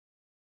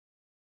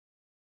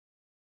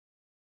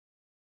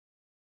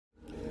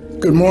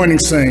Good morning,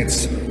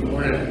 saints. Good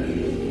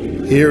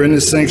morning. Here in the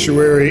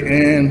sanctuary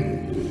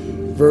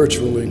and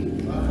virtually.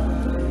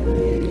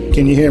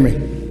 Can you hear me?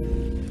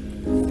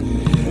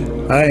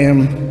 I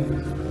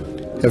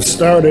have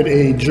started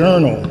a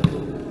journal,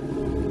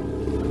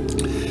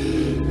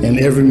 and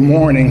every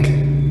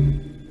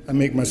morning I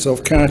make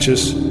myself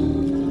conscious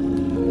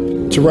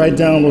to write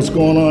down what's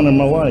going on in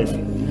my life.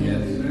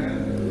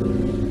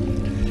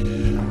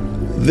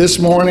 This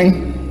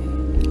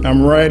morning,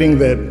 I'm writing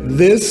that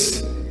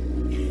this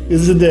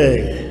is the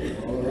day,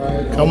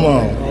 come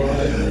on,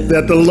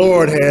 that the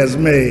Lord has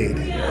made.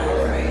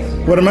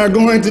 What am I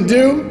going to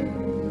do?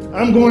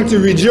 I'm going to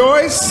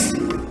rejoice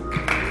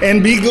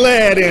and be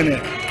glad in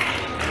it.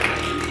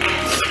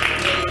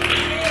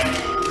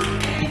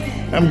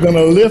 I'm going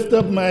to lift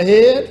up my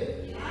head,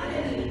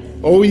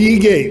 O ye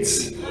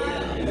gates,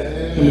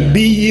 and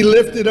be ye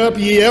lifted up,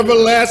 ye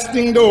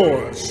everlasting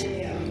doors.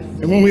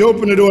 And when we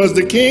open the doors,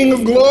 the King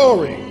of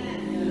glory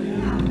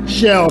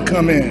shall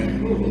come in.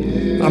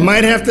 I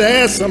might have to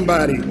ask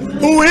somebody,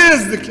 who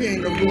is the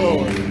King of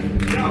glory?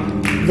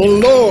 The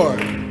Lord,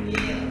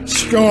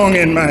 strong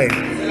and mighty.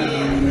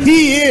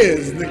 He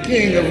is the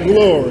King of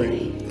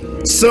glory.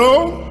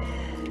 So,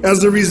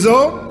 as a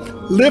result,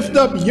 lift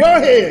up your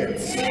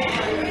heads,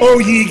 O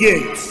ye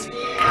gates.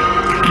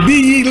 Be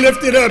ye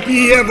lifted up,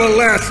 ye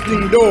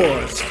everlasting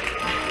doors.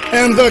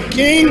 And the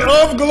King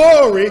of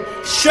glory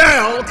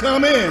shall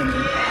come in.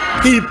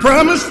 He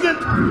promised it,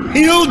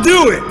 he'll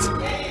do it,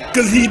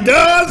 because he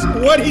does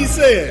what he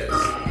says.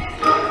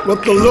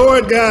 What the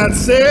Lord God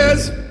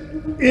says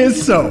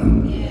is so.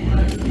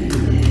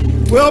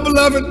 Well,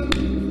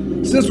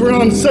 beloved, since we're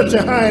on such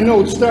a high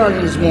note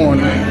starting this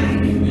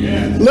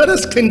morning, let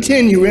us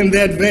continue in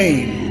that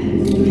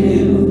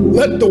vein.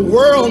 Let the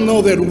world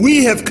know that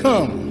we have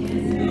come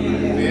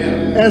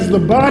as the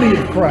body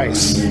of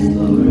Christ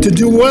to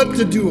do what?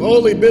 To do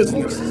holy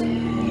business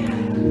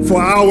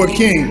for our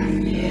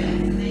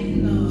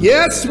King.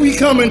 Yes, we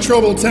come in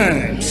troubled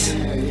times,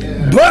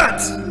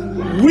 but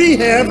we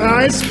have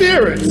high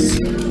spirits.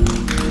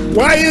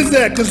 Why is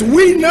that? Because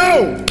we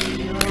know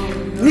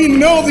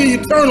the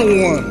Eternal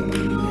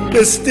One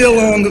is still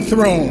on the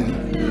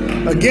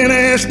throne. Again, I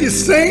ask you,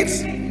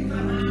 saints,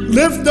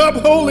 lift up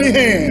holy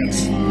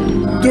hands.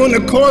 During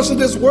the course of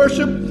this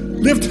worship,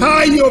 lift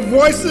high your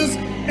voices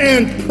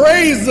and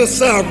praise the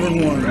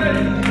Sovereign One.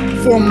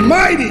 For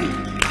mighty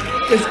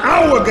is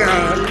our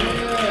God,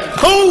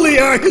 holy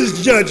are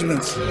his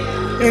judgments,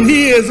 and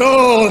he is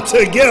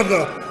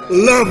altogether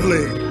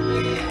lovely.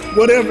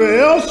 Whatever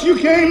else you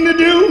came to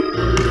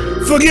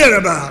do, forget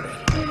about it.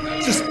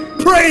 Just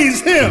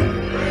praise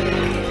him.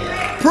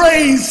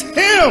 Praise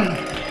him.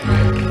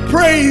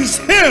 Praise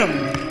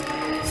him.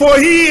 For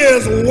he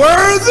is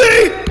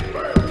worthy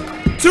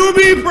to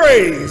be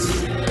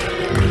praised.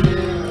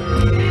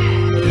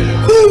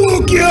 Who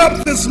woke you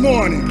up this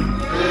morning?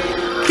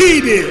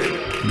 He did.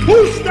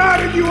 Who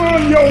started you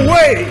on your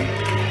way?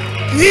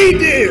 He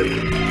did.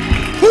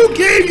 Who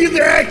gave you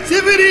the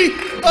activity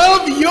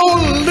of your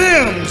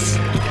limbs?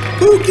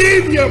 Who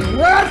gave you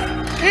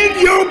breath in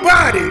your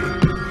body?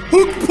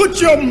 Who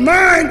put your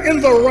mind in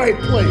the right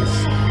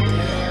place?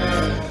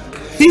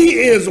 He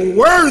is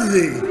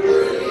worthy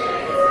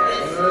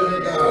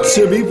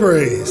to be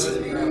praised.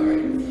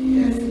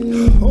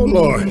 Oh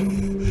Lord,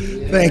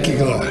 thank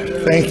you, Lord.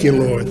 Thank you,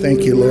 Lord.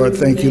 Thank you, Lord.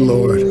 Thank you,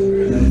 Lord.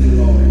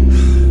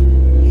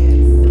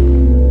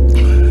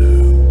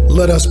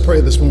 Let us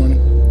pray this morning.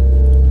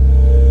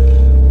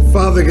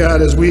 Father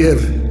God, as we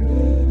have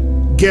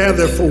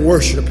gathered for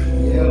worship,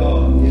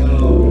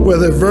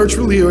 whether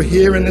virtually or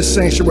here in this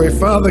sanctuary,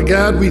 Father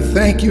God, we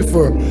thank you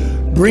for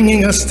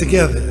bringing us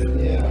together,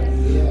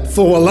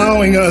 for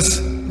allowing us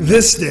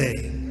this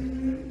day.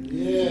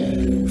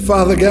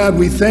 Father God,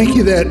 we thank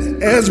you that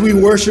as we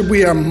worship,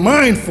 we are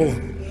mindful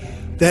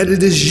that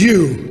it is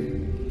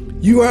you.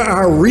 You are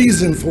our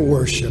reason for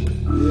worship.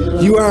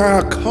 You are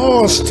our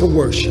cause to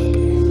worship.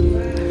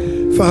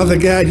 Father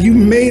God, you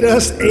made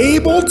us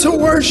able to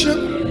worship.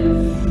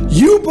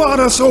 You brought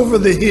us over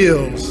the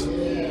hills.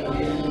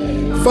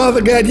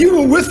 Father God, you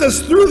were with us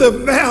through the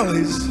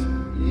valleys.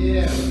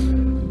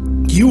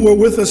 You were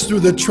with us through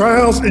the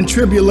trials and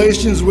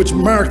tribulations which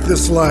marked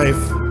this life.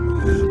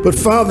 But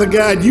Father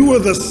God, you were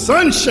the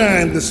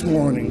sunshine this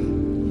morning.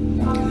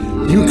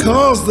 You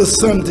caused the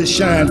sun to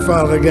shine,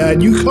 Father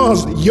God. You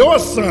caused your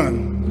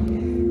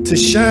sun to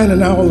shine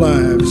in our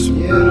lives.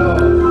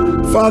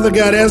 Father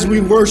God, as we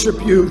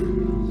worship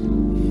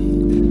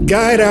you,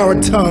 guide our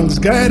tongues,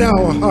 guide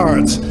our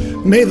hearts.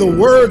 May the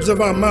words of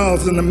our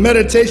mouths and the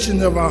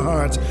meditation of our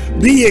hearts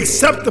be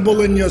acceptable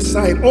in your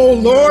sight, oh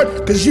Lord,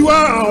 because you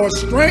are our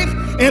strength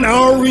and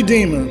our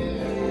Redeemer.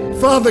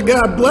 Father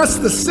God, bless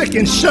the sick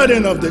and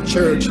shut-in of the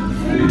church.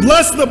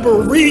 Bless the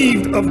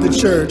bereaved of the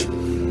church.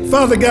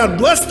 Father God,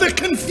 bless the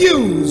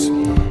confused.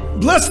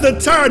 Bless the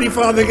tardy,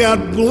 Father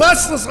God.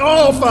 Bless us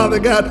all, Father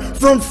God,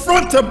 from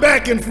front to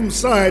back and from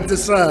side to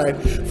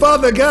side.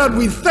 Father God,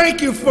 we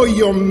thank you for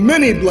your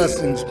many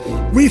blessings.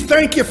 We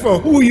thank you for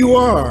who you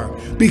are.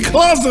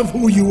 Because of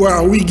who you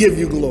are, we give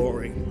you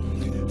glory.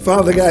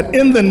 Father God,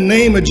 in the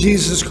name of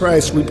Jesus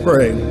Christ we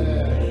pray,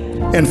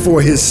 and for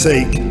his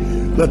sake,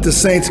 let the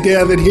saints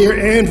gathered here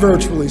and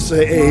virtually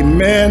say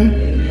amen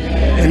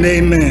and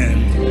amen.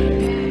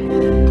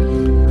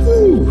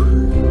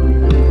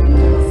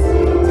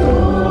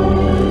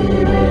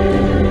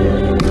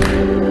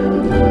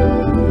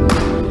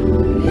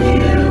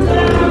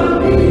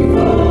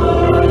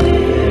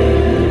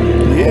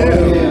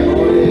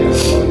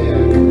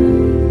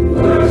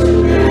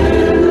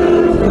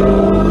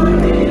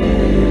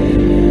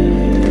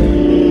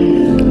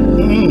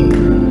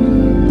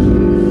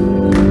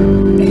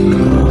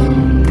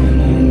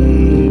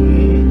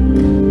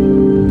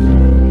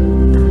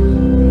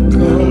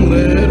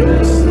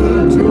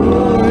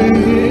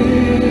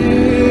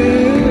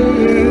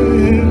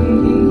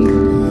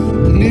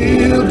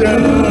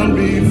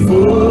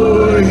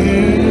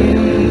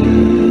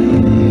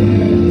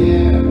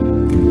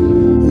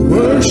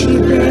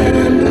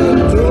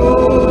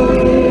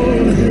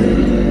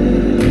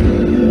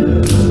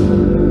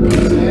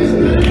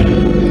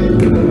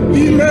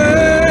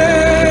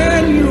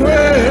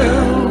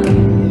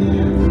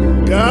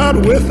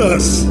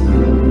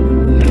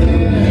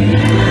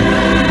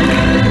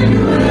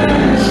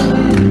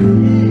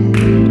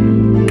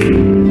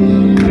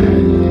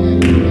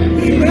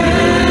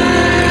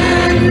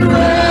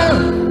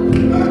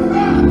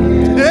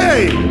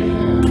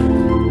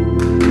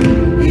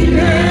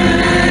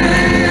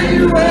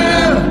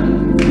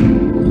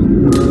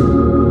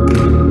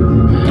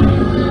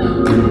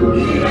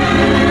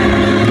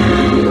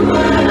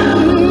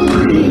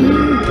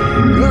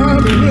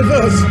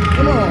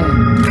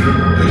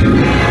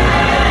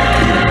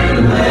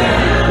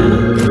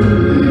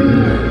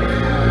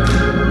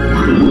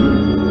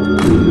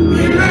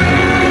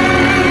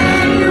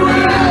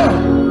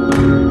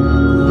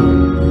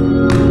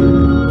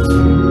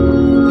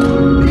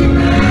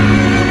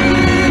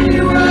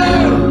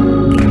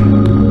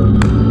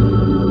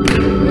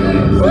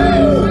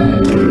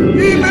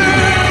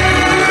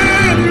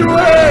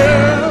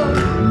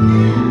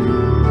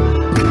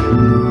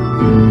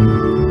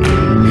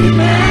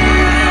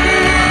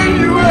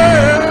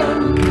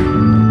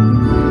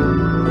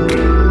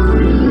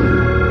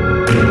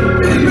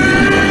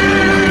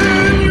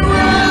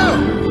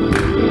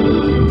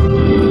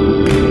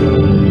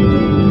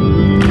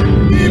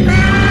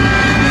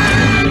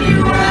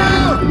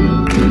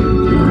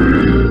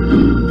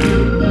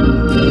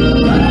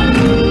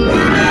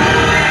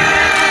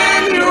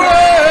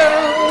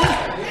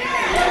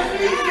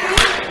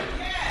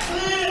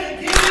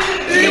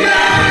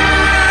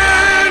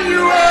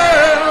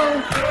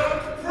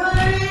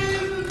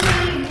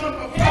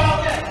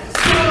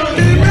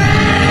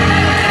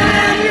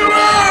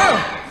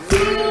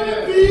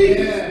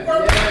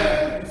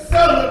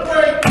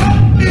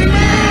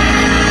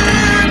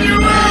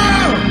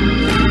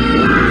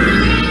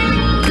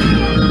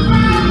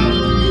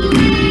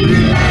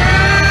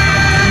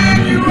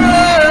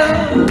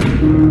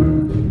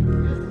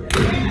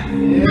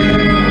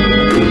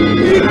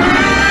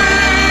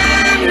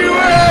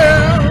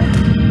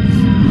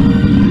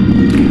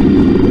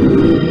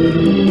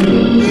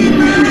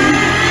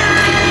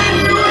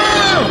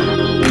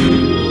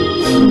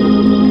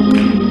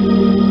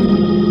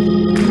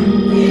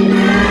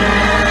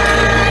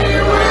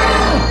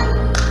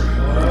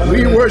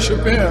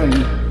 Worship him.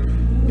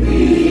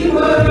 We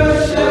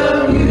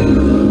worship you.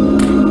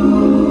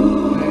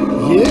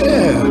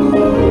 Yeah.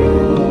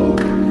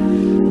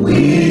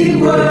 We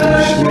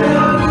worship you.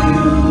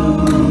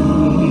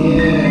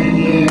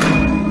 Yeah.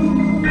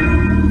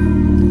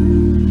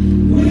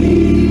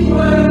 We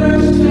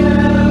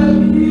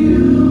worship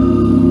you.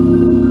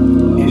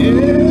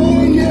 Yeah.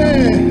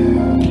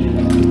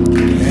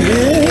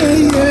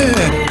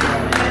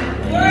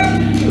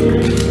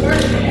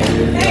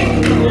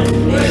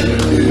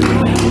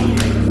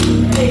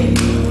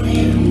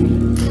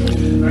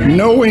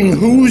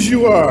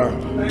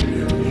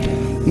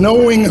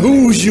 Knowing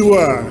whose you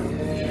are,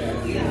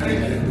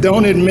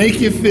 don't it make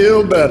you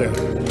feel better?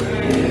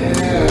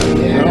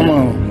 Come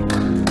on.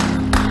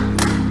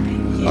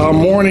 Our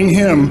morning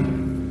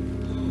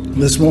hymn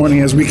this morning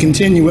as we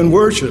continue in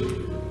worship.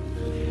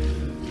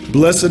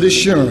 Blessed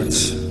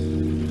assurance,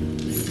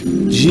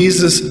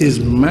 Jesus is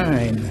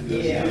mine.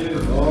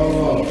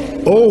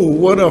 Oh,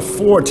 what a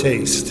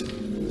foretaste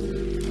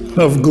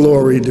of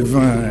glory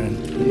divine.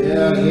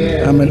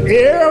 I'm an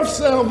heir of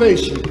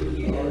salvation,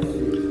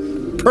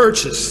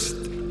 purchased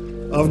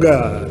of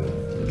God,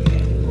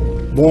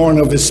 born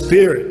of his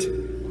spirit,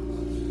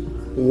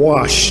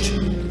 washed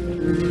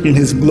in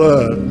his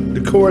blood.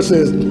 The chorus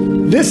says,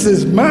 this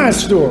is my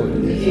story.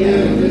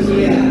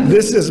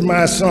 This is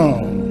my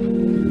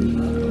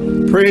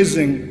song,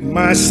 praising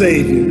my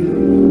Savior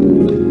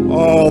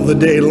all the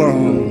day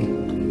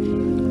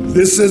long.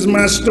 This is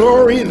my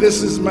story.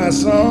 This is my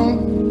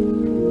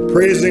song,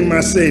 praising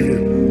my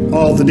Savior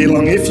all the day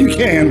long. If you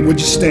can, would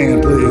you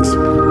stand, please?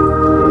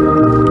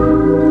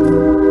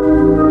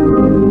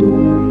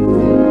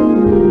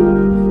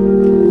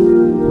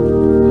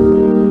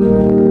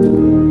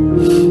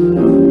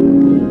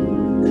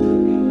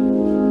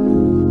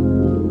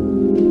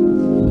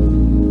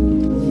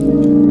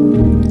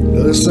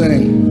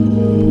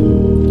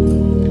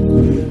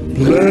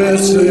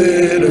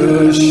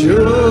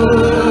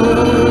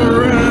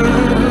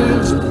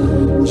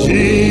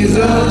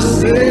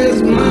 Jesus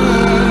is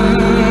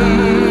mine.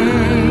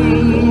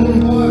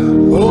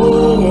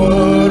 Oh,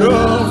 what a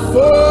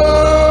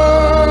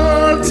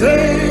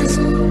foretaste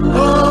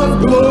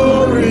of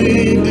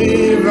glory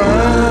divine,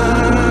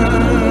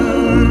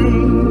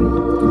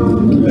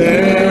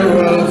 heir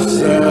of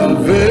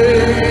salvation,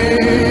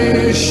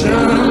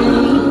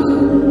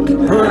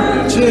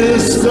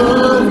 purchased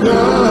of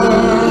God.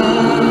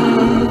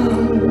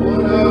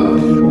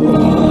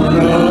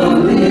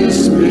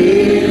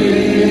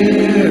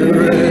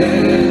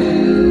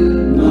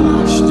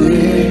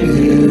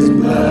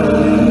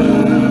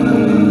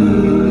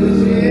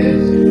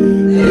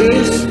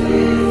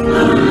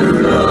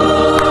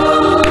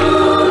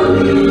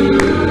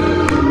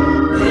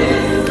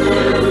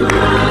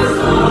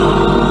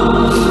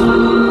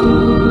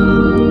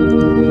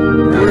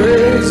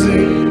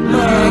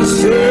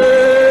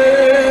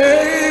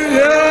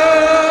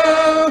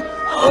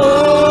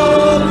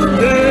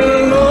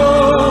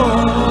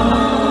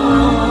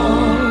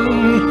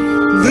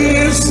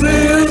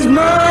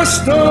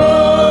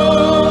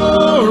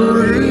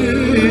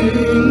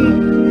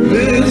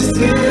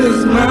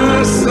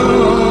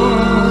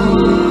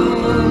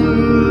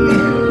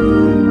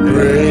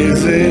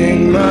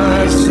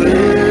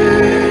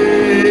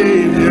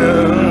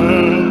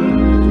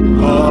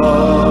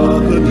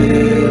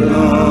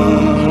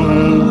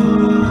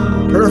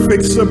 Submission.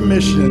 Perfect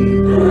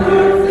submission.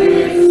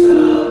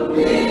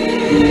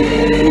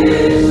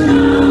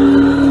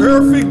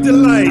 Perfect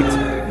delight.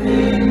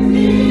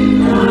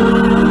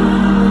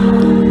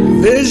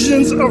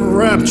 Visions of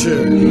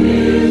rapture.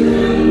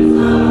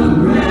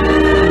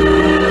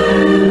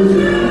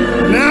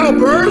 Now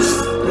burst.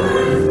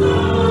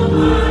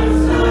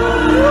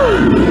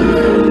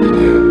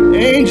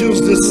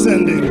 Angels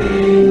descending.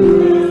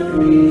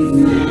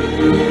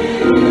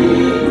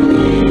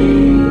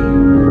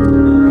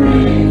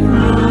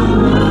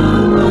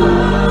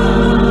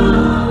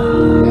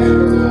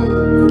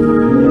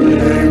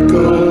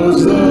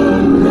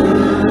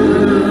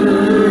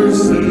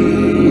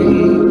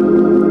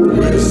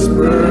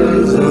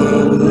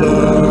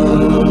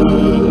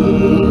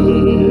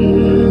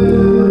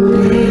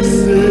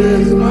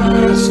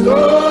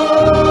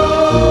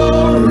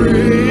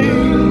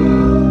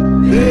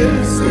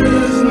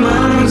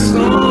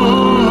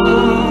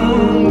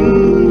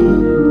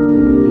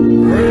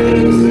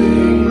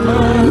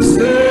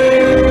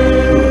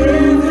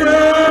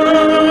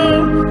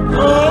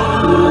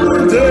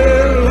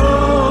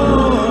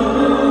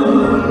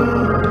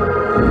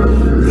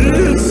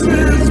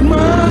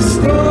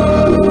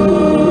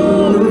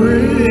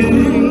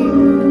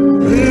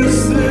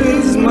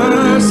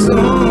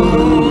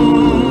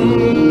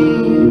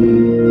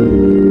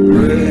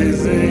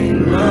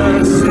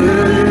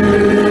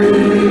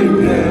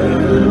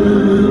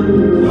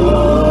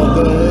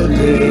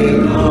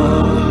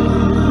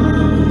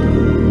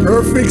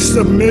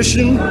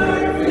 Submission.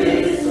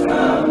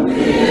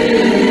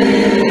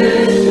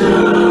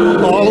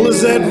 All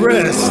is at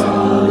rest.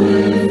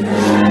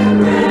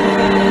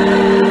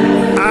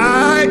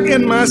 I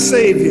in my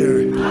Savior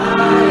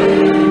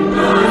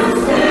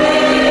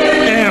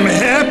am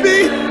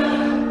happy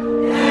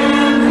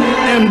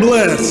and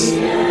blessed,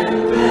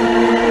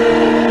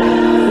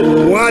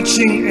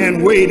 watching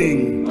and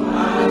waiting,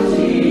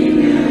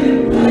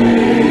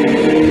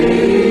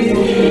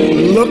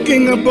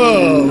 looking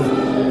above,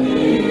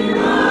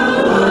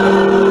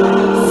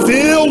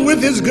 filled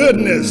with His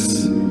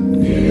goodness,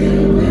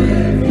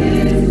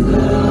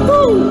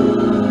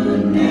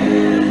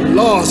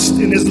 lost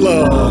in His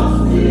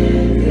love.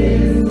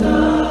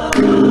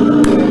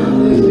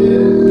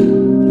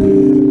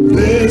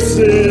 This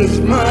is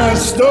my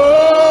story.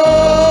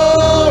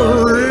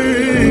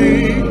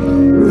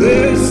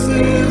 This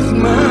is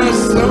my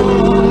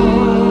song,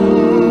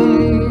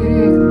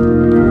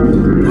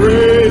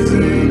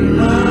 praising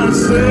my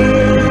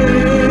Savior.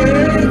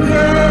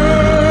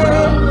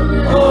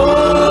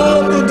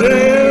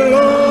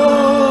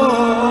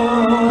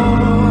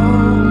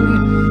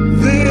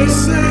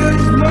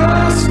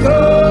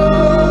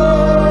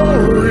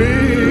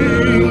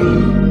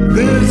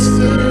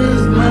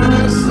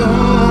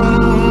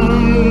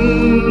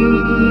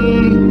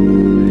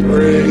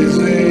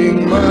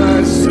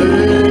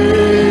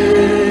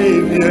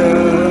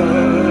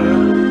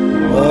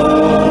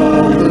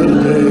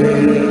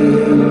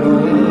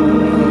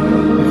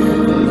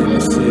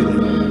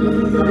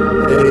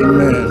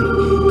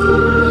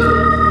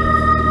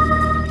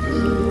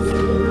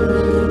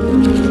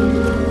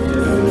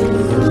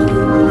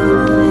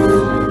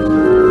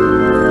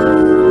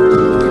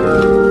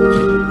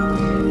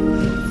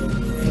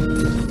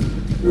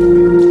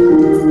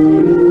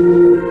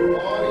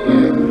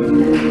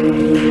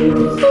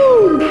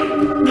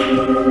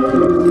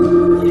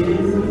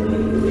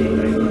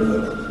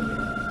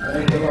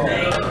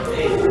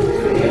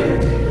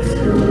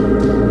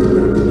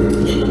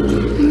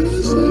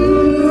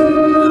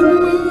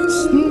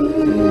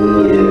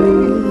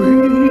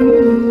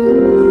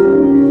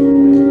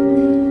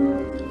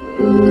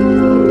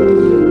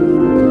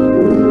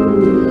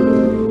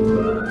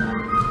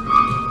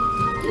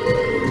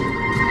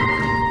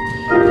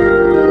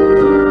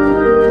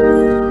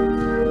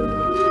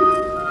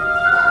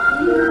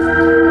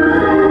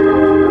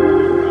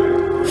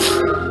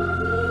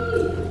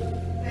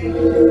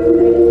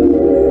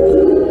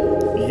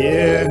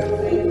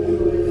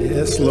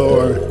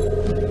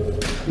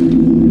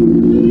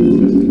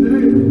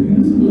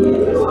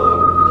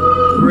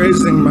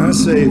 Praising my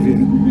Savior.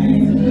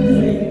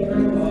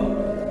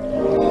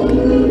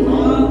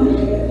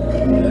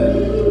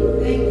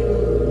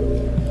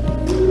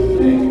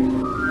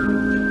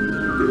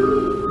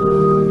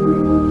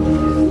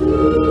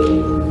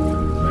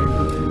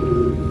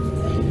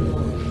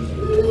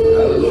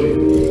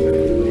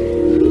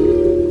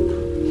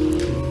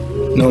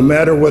 No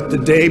matter what the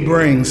day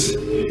brings,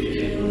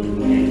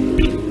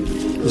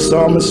 the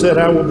psalmist said,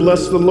 I will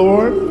bless the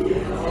Lord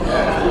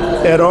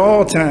at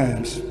all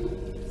times.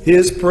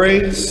 His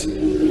praise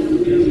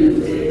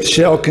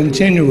shall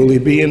continually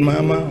be in my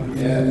mouth.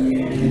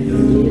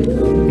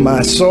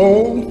 My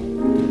soul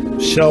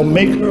shall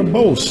make her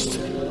boast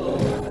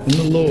in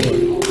the Lord.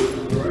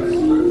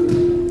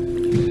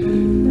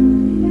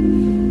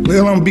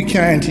 Well, I'm gonna be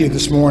kind to you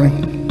this morning.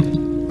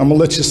 I'm gonna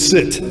let you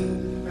sit.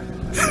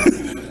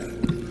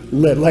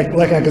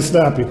 like I can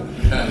stop you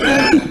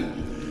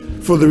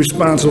for the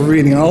responsive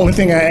reading. The only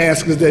thing I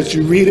ask is that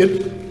you read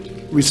it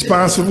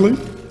responsively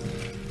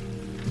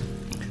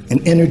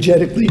and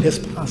energetically as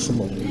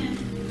possible.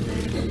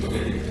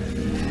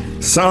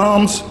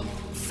 Psalms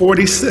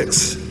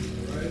 46.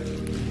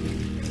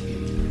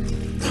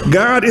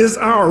 God is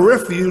our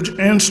refuge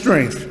and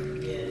strength,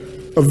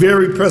 a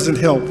very present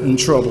help in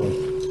trouble.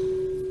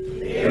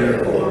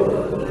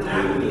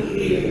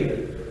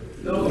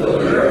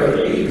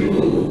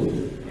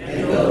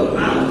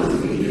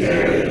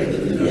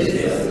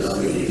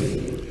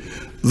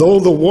 Though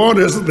the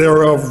waters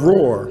thereof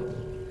roar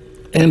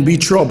and be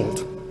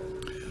troubled,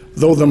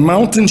 though the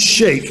mountains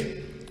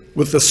shake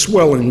with the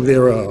swelling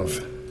thereof.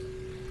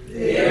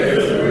 There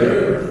is a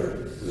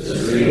river, the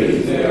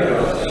streams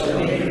thereof shall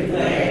make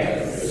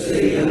glad the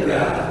city of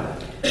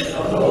God, the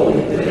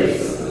holy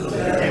place of the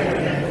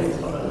tabernacles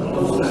of the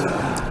Most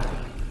High.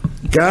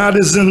 God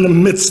is in the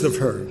midst of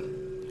her.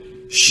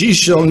 She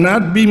shall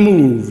not be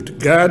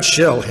moved. God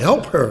shall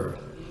help her,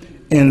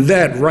 and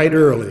that right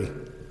early.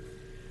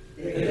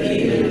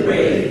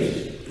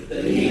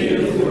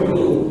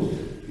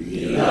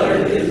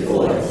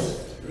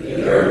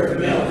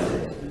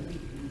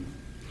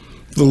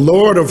 The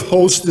Lord of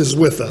hosts is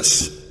with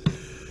us.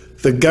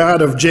 The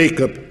God of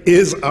Jacob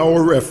is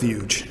our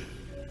refuge.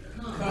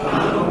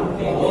 Come,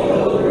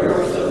 behold the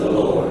works of the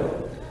Lord,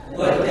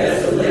 what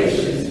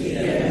desolations he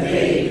hath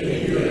made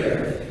in the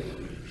earth.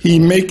 He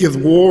maketh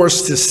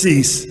wars to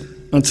cease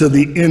unto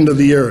the end of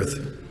the earth.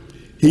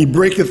 He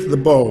breaketh the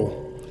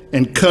bow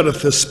and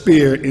cutteth the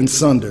spear in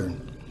sunder.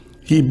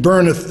 He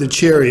burneth the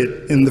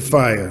chariot in the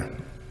fire.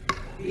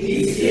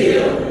 Be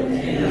still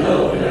and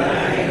know that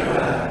I am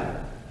God.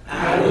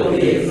 I will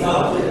be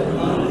exalted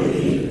among the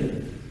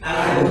heathen.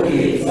 I will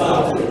be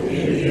exalted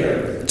in the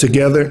earth.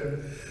 Together,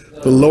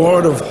 the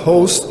Lord of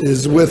hosts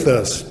is with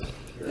us.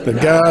 The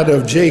God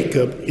of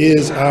Jacob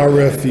is our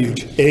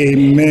refuge.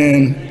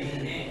 Amen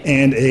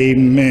and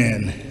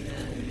amen.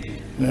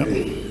 Yep.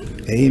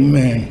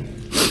 Amen.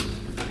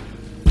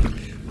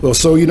 Well,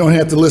 so you don't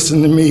have to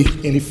listen to me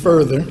any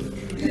further.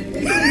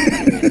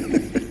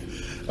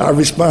 Our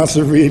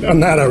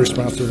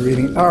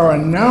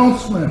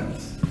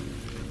announcements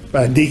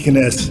by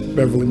Deaconess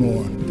Beverly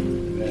Moore.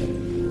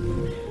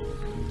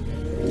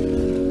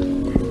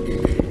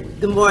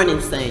 Good morning,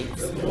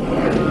 saints.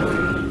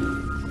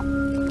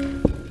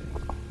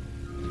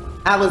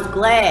 I was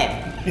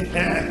glad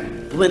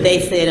when they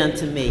said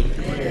unto me,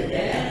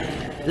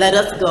 let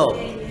us go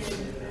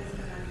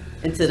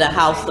into the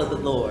house of the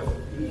Lord.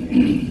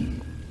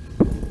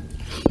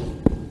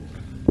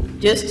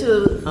 Just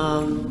to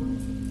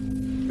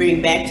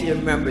bring back to your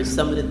remembrance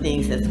some of the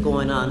things that's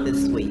going on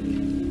this week.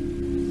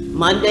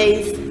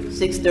 Mondays,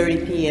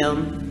 6:30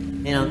 p.m.,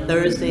 and on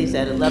Thursdays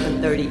at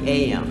 11:30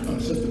 a.m.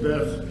 Sister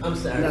Beth. I'm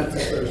sorry. Not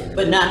this Thursday.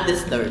 But not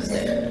this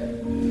Thursday.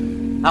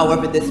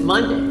 However, this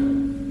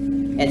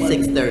Monday at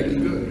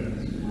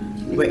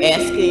 6:30, we're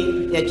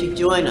asking that you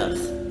join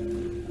us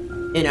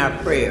in our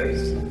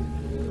prayers.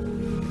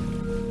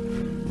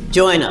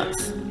 Join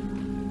us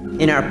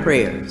in our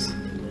prayers.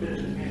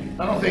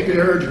 I don't think they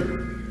heard you.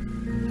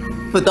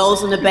 For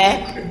those in the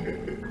back,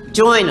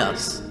 join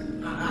us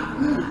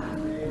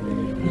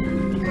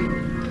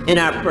in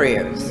our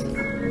prayers.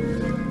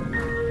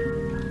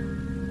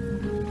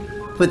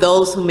 For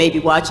those who may be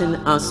watching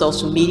on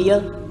social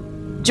media,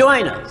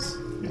 join us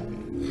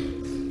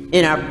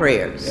in our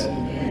prayers.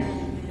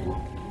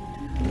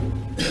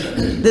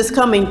 This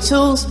coming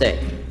Tuesday,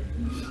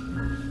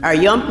 our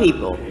young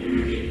people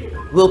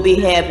will be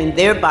having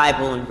their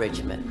Bible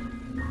enrichment.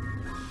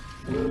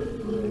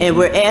 And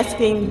we're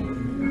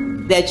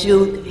asking that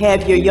you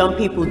have your young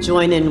people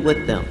join in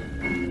with them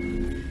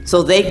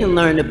so they can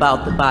learn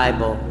about the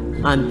Bible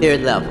on their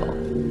level.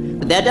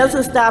 But that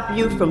doesn't stop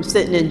you from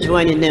sitting and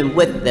joining in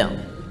with them.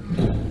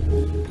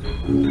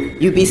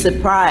 You'd be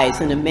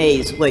surprised and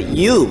amazed what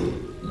you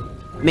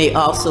may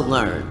also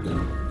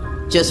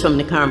learn just from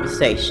the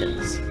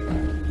conversations.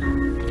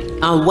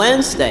 On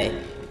Wednesday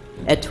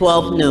at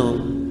 12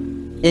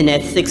 noon and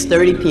at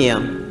 6:30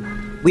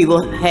 p.m., we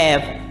will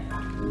have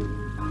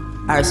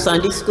our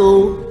Sunday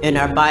school, and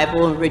our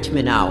Bible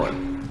enrichment hour.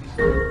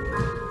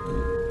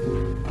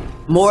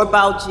 More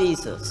about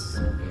Jesus.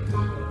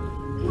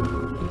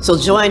 So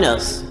join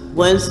us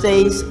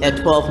Wednesdays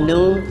at 12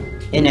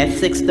 noon and at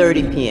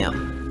 6:30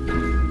 p.m.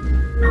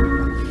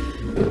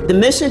 The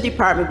Mission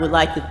Department would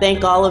like to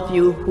thank all of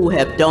you who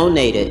have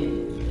donated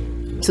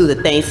to the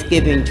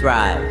Thanksgiving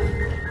drive.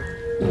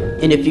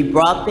 And if you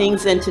brought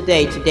things in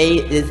today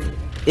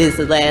is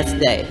the last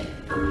day.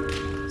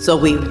 So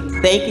we're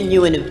thanking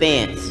you in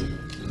advance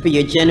for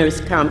your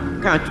generous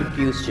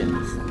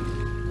contributions.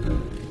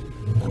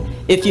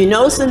 If you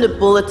notice in the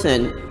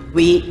bulletin,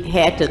 we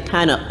had to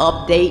kind of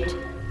update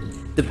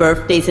the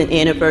birthdays and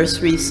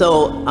anniversaries.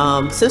 So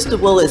Sister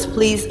Willis,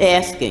 please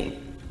asking,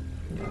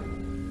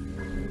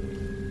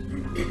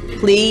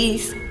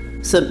 please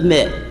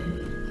submit,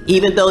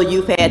 even though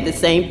you've had the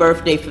same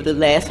birthday for the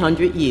last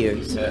 100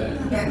 years.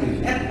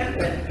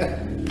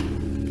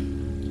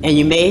 And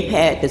you may have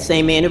had the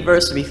same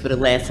anniversary for the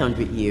last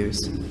 100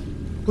 years.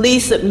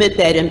 Please submit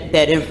that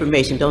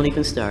information. Don't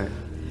even start.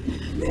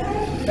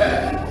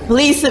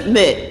 Please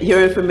submit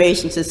your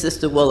information to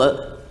Sister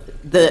Willa.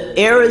 The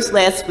errors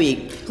last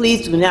week,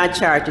 please do not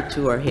charge it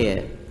to her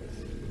head.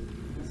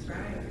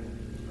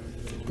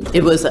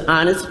 It was an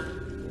honest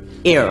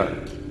error.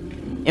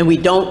 And we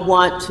don't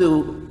want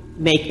to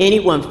make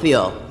anyone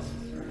feel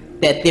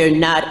that they're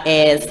not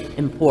as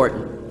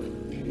important.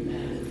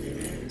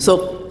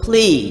 So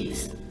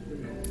please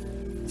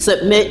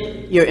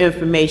submit your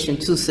information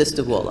to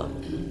Sister Willa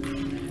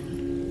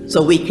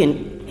so we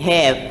can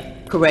have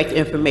correct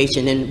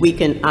information and we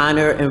can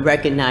honor and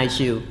recognize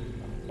you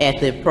at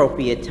the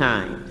appropriate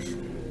times.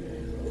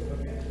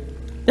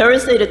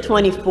 Thursday the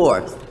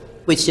 24th,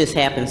 which just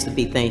happens to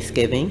be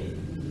Thanksgiving,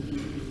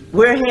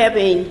 we're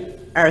having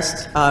our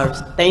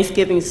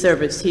Thanksgiving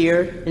service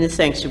here in the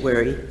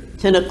sanctuary,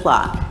 10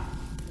 o'clock.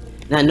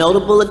 And I know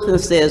the bulletin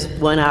says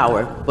 1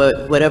 hour,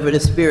 but whatever the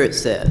Spirit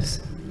says,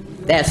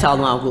 that's how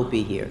long we'll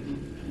be here.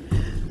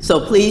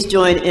 So please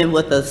join in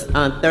with us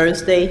on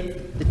Thursday,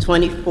 the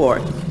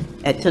 24th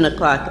at 10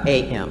 o'clock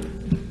a.m.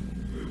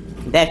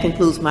 That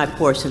concludes my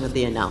portion of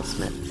the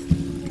announcements.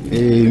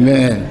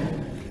 Amen.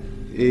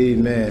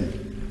 Amen.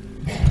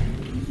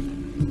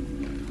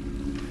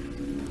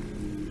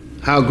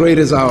 How great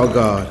is our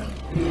God?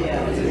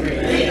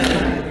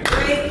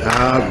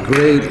 How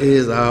great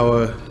is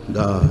our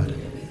God?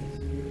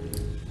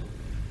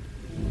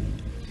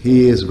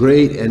 He is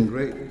great and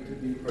great to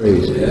be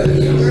praised.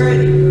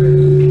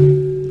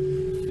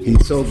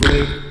 He's so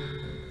great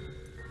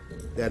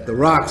that the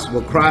rocks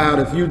will cry out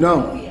if you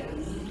don't.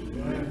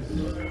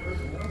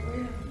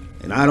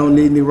 And I don't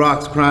need any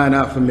rocks crying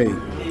out for me.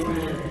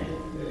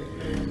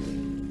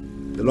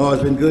 The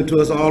Lord's been good to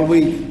us all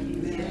week,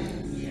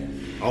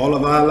 all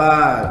of our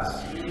lives.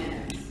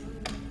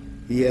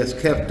 He has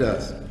kept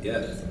us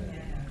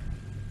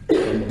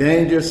from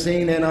danger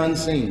seen and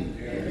unseen.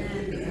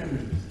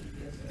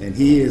 And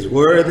he is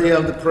worthy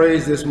of the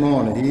praise this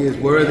morning. He is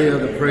worthy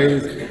of the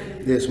praise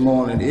this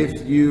morning.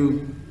 If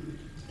you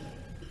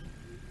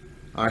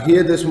are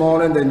here this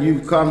morning, then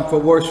you've come for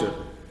worship.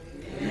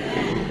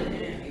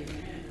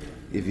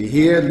 If you're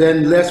here,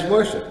 then let's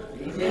worship.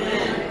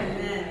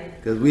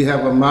 Because we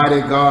have a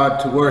mighty God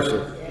to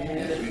worship.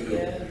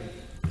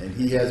 And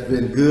he has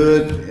been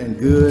good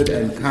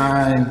and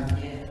kind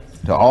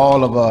to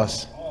all of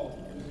us.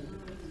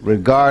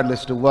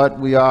 Regardless to what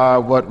we are,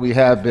 what we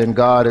have been,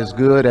 God is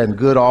good and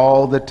good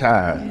all the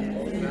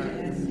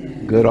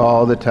time. Good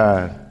all the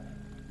time.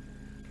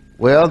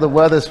 Well, the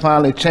weather's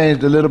finally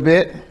changed a little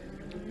bit.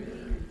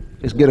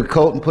 Just get a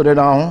coat and put it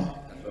on,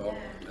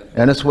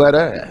 and a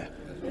sweater,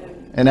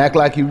 and act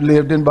like you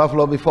lived in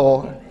Buffalo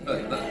before.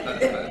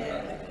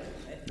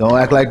 Don't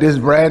act like this is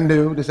brand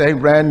new. This ain't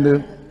brand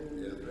new.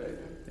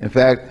 In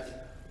fact,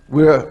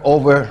 we're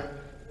over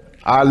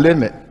our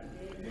limit.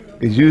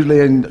 Because usually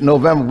in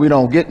November, we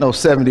don't get no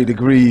 70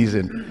 degrees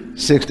and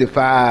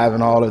 65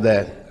 and all of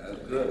that.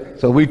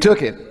 So we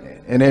took it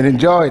and then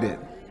enjoyed it.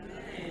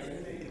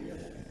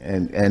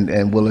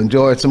 And we'll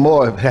enjoy it some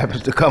more if it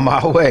happens to come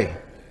our way.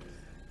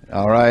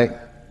 All right.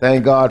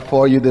 Thank God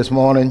for you this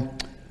morning.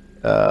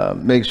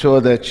 Make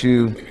sure that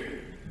you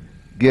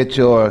get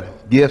your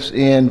gifts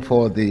in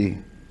for the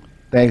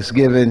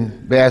Thanksgiving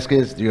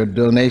baskets, your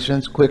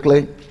donations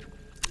quickly.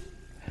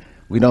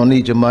 We don't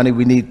need your money.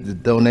 We need the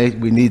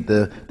donation. We need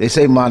they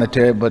say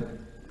monetary, but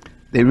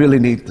they really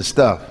need the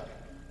stuff,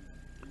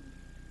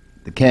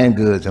 the canned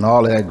goods and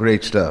all of that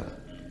great stuff.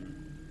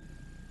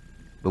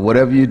 But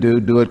whatever you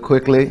do, do it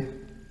quickly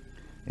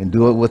and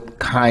do it with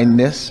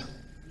kindness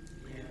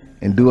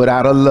and do it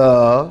out of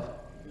love.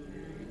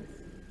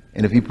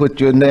 And if you put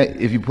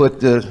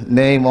the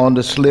name on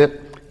the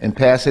slip and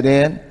pass it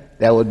in,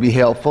 that would be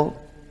helpful.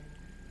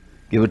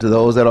 Give it to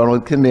those that are on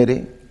the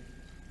committee,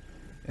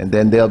 and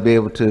then they'll be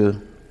able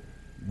to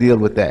deal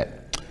with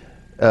that.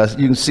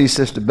 You can see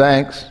Sister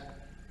Banks.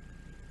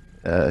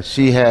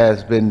 She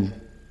has been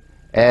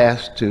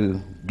asked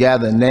to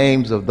gather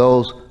names of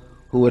those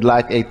who would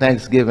like a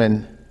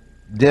Thanksgiving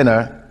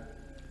dinner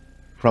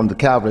from the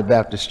Calvary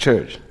Baptist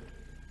Church.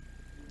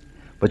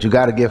 but you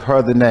got to give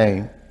her the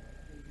name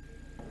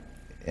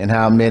and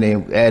how many,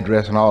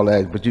 address and all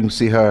that. But you can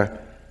see her,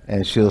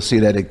 and she'll see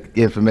that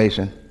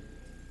information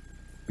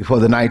before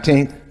the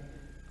 19th.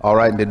 All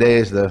right, and today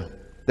is the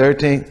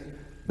 13th.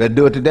 Better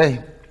do it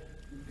today.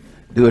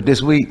 Do it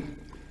this week.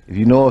 If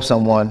you know of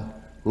someone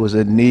who is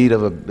in need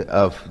of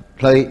a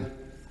plate,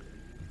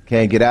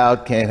 can't get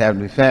out, can't have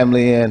any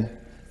family in,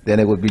 then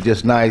it would be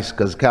just nice,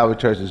 because Calvary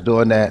Church is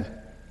doing that,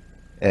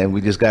 and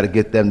we just got to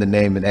get them the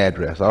name and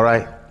address. All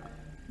right.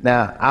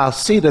 Now I'll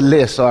see the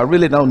list, so I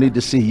really don't need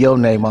to see your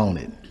name on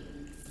it.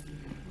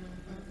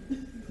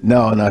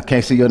 No, I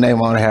can't see your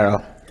name on it,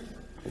 Harold.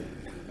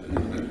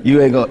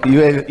 You ain't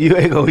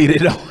gonna eat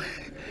it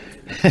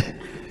though.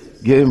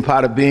 Give him a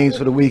pot of beans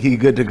for the week. He's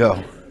good to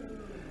go.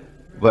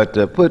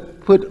 But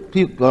put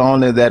people on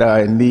there that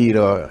are in need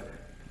or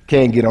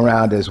can't get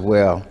around as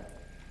well,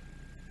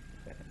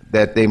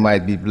 that they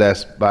might be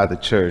blessed by the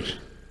church.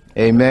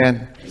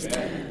 Amen.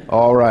 Amen.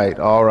 All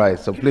right.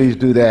 So please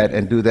do that,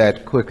 and do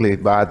that quickly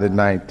by the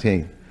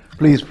 19th.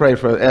 Please pray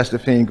for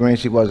Estephine Green.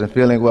 She wasn't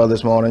feeling well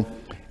this morning.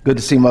 Good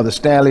to see Mother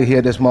Stanley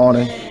here this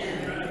morning.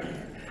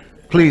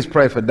 Please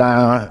pray for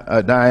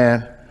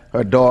Diane,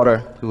 her daughter,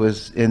 who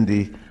is in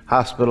the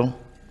hospital.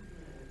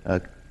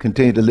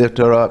 Continue to lift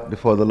her up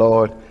before the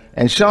Lord.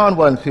 And Sean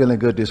wasn't feeling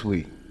good this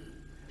week.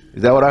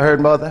 Is that what I heard,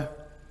 Mother?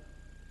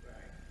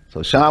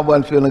 So Sean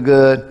wasn't feeling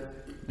good.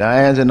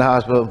 Diane's in the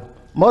hospital.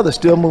 Mother's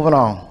still moving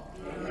on.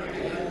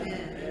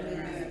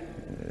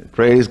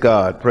 Praise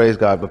God.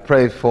 But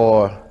pray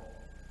for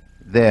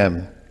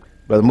them.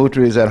 Brother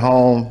Mutri is at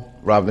home.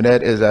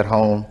 Robinette is at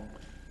home.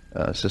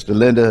 Sister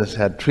Linda has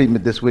had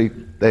treatment this week.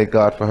 Thank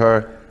God for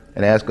her,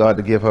 and ask God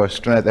to give her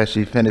strength as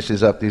she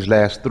finishes up these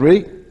last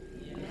three.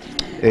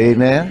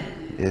 Amen.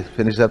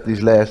 Finish up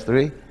these last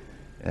three.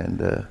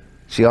 And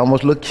she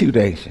almost looked cute,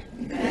 ain't she?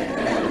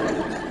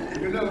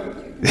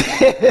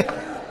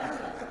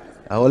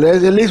 Oh,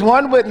 there's at least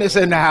one witness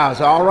in the house.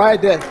 All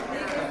right,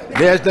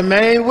 there's the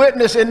main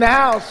witness in the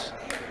house.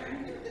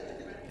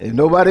 If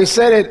nobody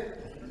said it,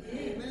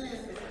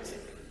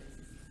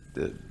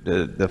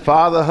 the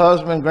father,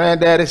 husband,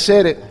 granddaddy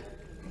said it.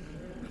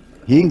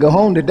 He can go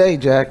home today,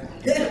 Jack.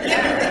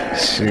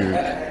 Shoot.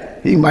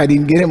 He might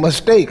even get him a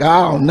steak.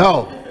 I don't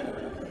know.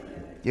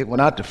 Get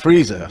one out the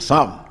freezer or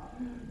something.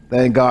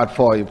 Thank God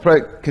for you.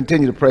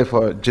 Continue to pray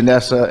for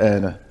Janessa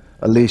and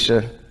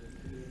Alicia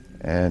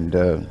and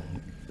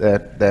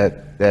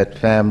that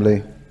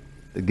family,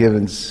 the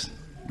Givens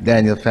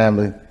Daniel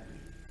family.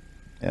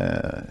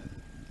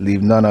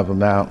 Leave none of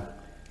them out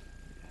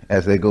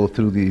as they go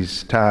through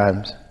these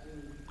times.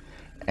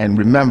 And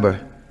remember,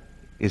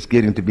 it's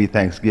getting to be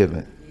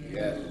Thanksgiving.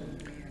 Yes.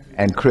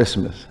 And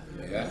Christmas.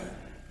 Yes.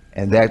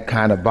 And that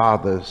kind of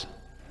bothers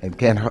and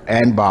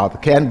can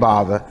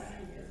bother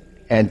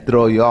and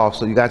throw you off.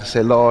 So you got to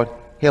say, Lord,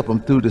 help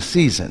them through the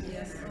season.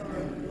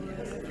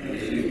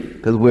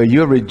 Because where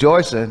you're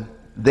rejoicing,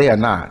 they are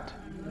not.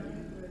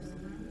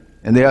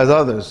 And there's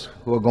others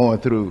who are going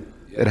through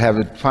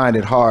that find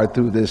it hard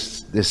through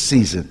this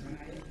season.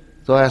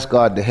 So ask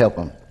God to help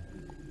them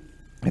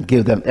and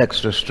give them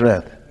extra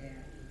strength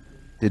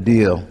to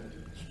deal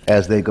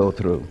as they go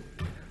through.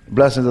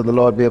 Blessings of the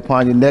Lord be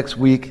upon you. Next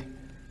week,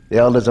 the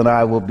elders and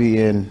I will be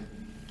in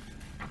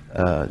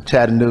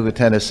Chattanooga,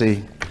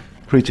 Tennessee,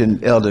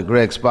 preaching Elder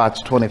Greg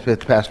Spott's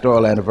 25th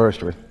pastoral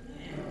anniversary.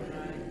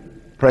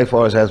 Pray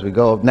for us as we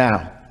go.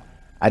 Now,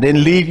 I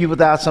didn't leave you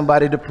without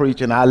somebody to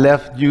preach, and I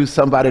left you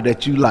somebody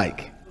that you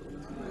like.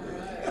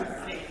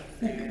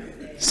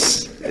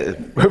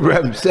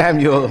 Reverend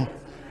Samuel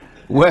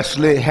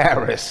Wesley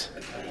Harris.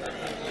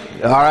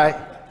 All right?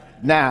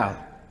 Now,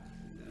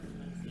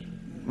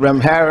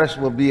 Reverend Harris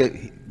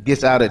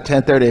gets out at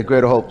 10:30 at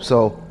Greater Hope,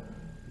 so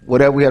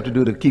whatever we have to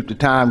do to keep the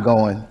time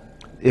going,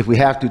 if we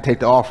have to take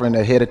the offering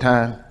ahead of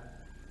time,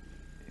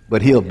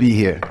 but he'll be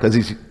here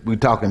because we're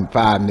talking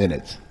 5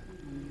 minutes.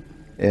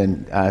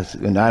 And I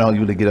don't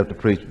usually get up to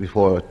preach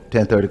before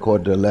 10:30,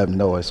 quarter to 11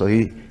 noise, so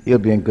he'll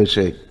be in good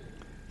shape.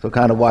 So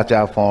kind of watch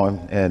out for him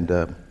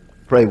and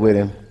pray with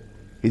him.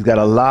 He's got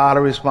a lot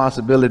of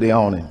responsibility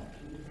on him.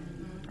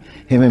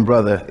 Him and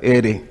Brother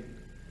Eddie,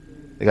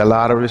 they got a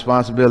lot of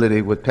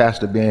responsibility with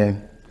Pastor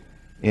being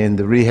in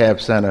the rehab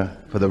center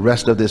for the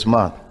rest of this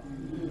month.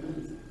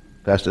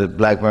 Pastor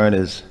Blackburn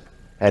has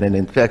had an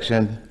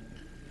infection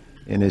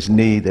in his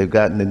knee. They've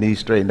gotten the knee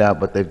straightened out,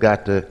 but they've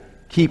got to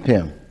keep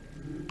him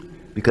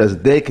because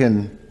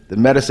the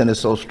medicine is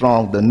so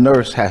strong, the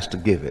nurse has to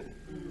give it.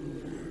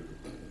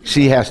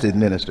 She has to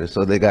administer,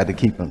 so they got to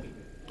keep him.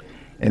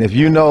 And if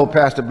you know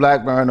Pastor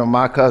Blackburn or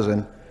my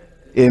cousin,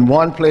 in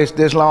one place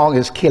this long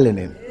is killing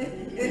him.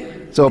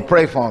 So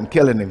pray for him,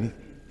 killing him,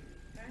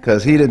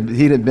 because he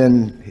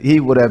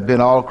would have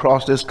been all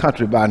across this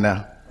country by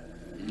now.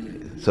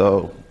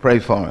 So pray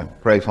for him,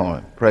 pray for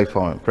him, pray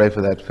for him, pray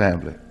for that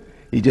family.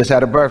 He just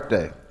had a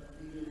birthday,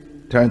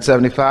 turned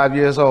 75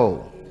 years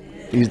old.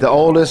 He's the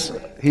oldest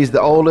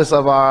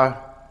of our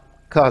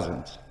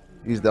cousins.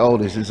 He's the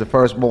oldest, he's the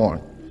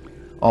firstborn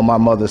on my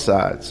mother's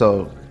side.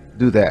 So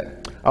do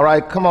that. All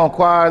right, come on,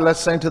 choir, let's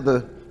sing to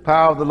the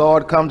power of the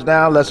Lord comes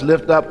down, let's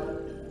lift up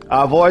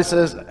our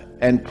voices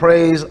and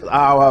praise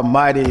our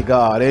mighty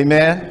God.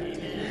 Amen.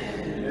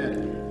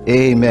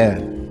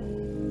 Amen.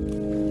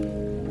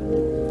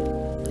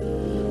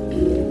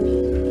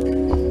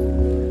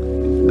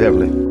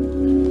 Beverly,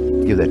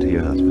 give that to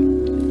your husband.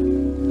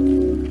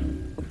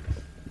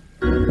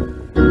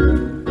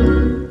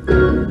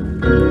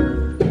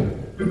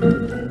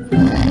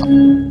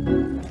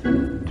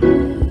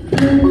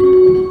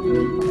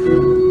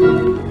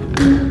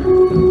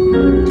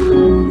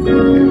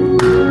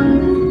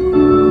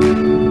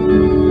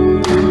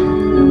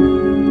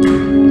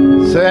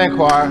 Sing,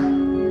 choir.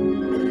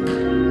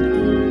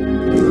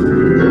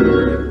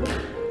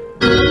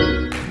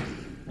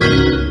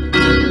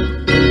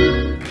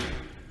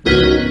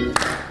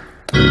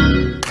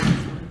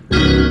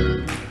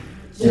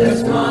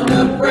 Just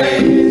wanna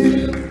praise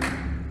you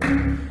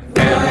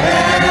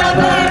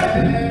forever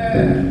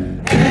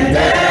and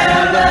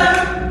ever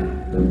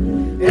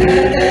and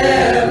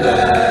ever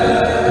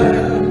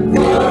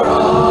for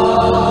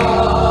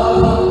all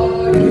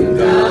you've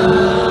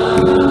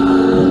done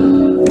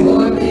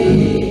for me.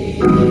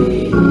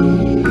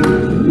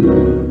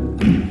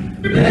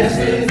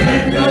 Blessings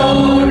and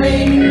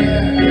glory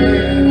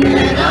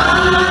and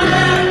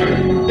honor,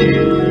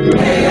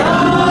 they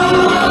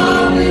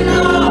all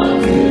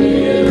belong to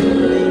you.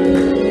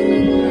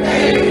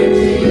 They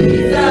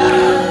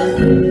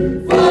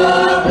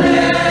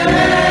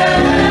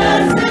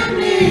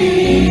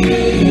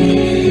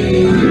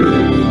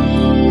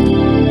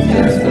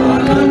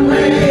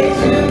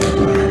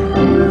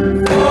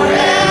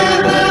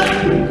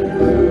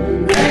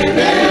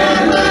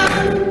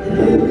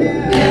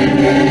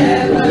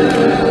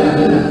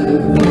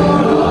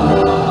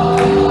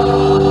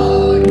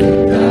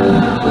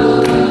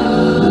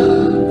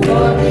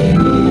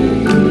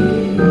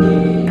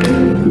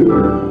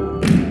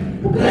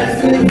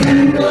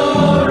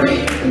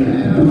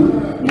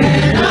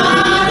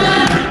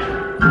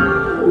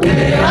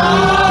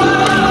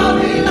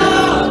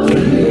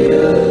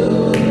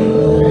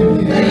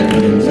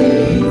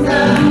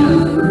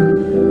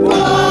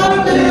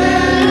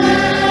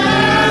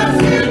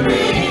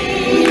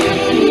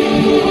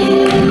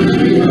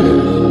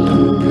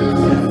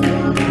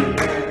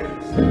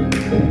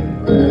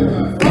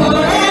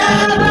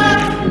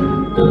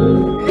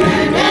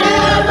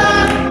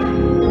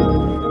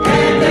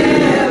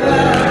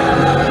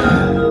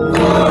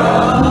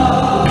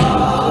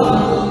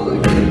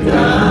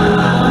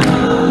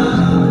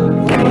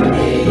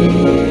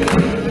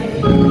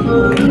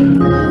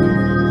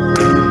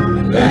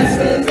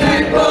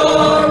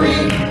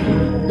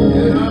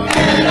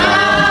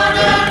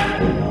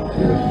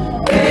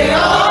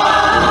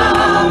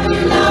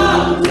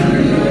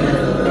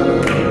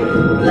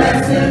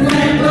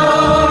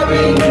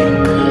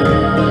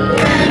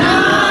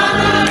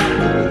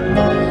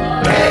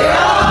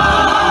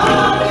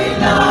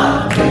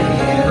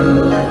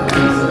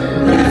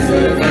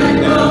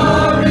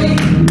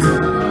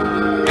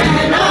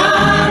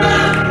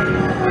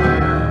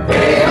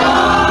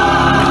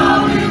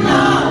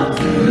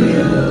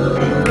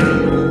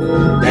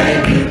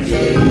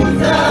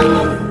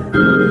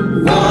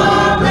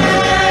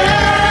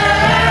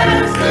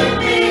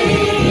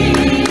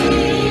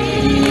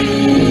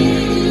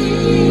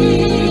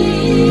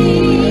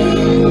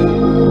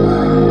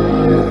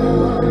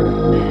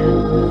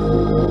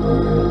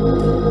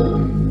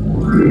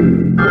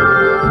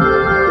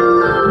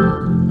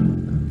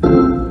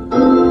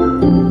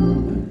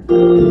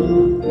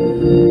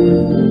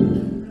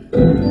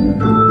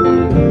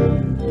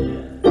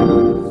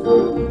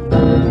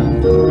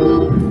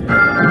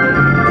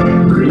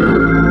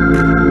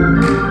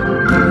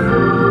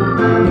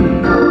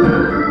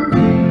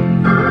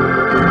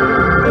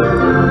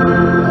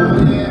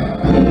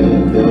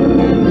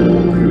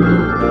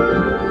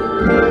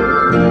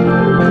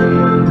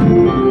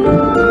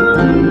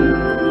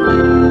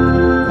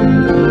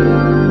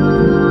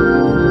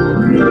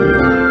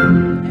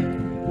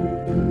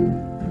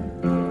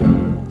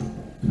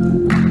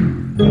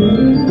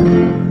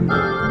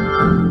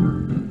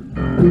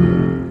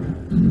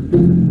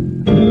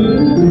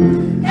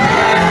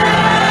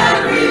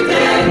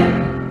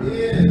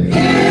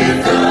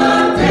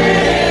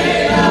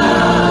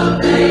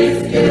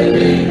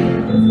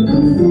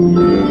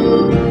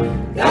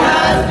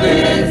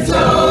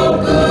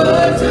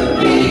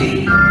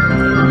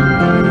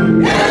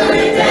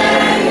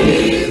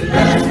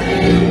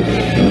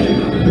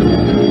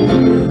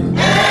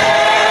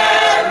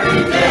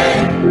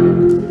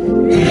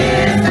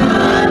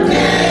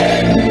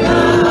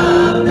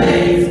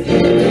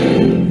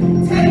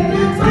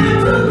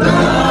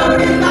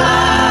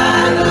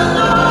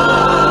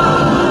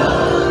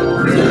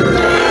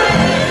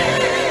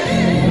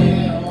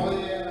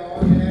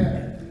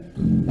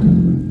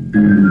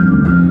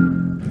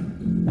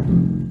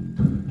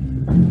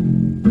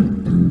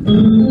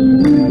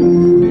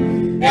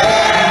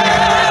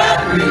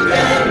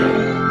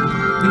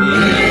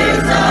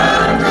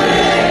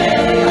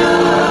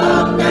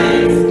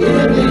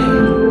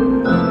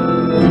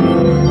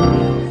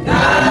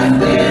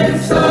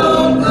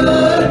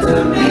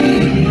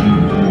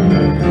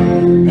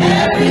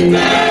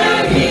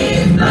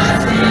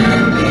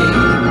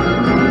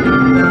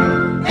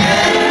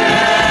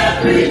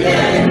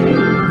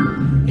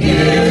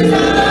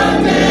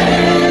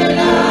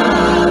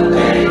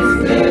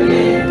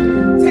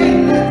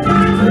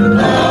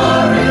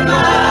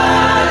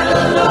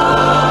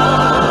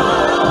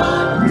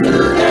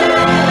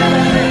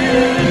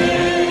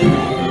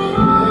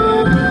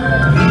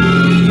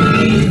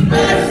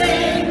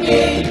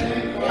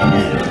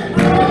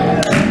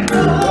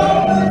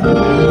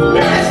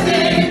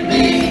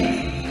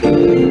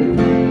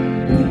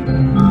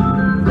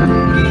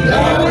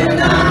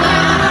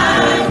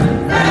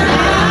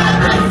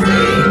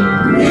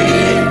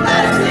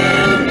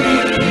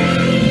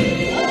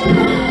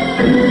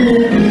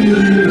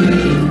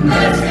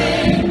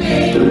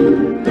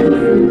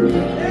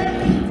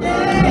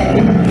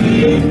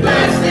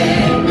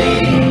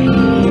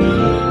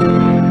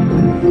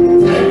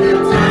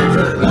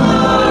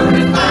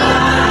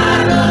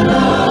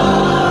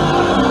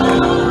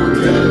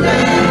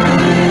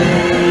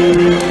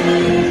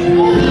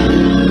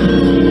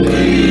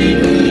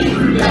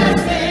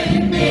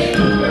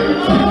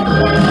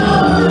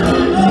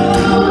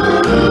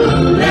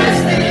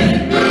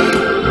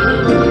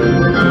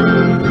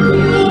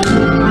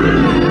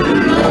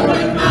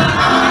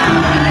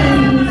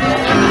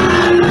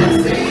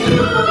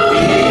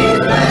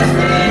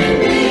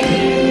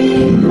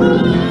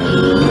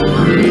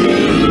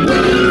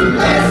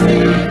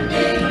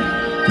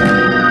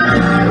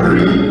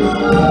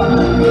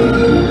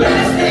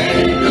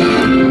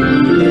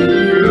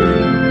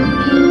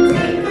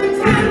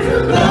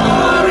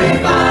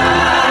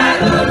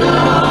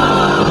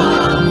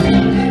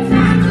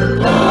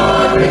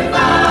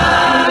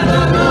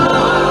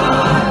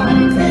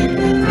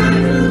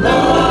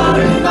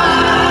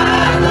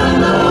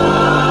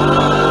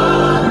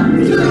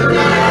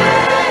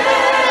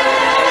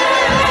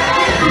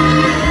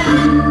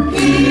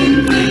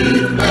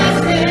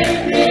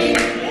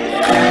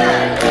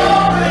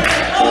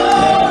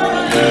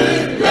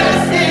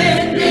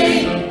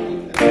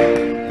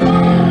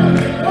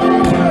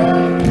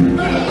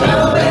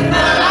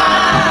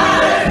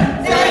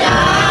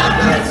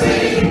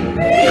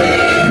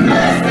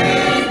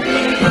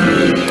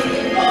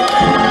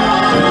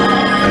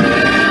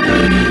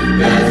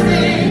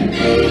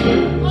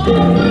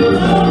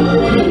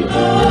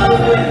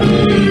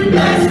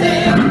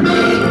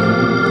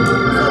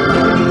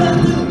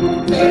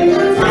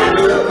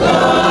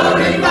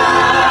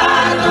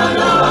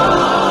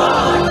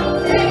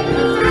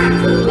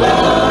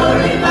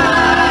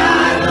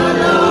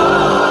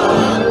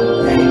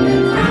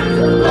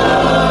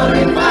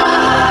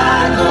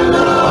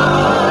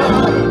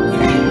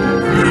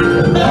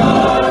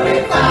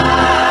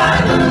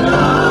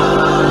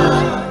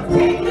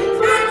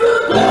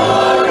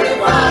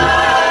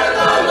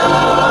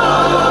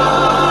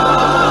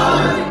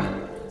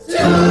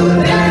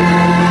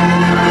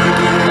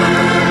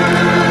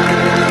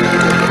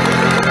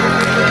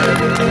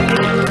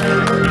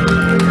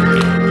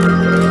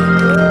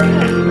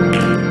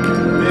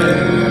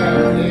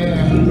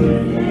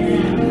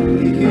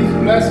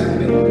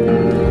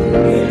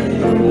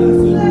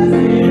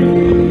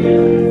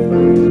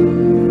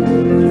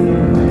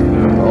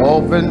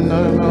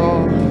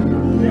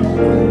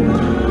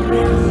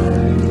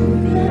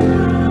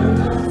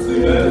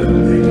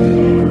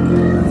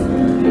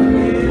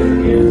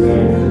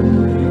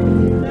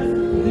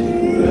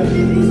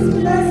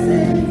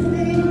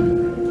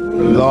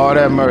Lord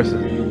have mercy.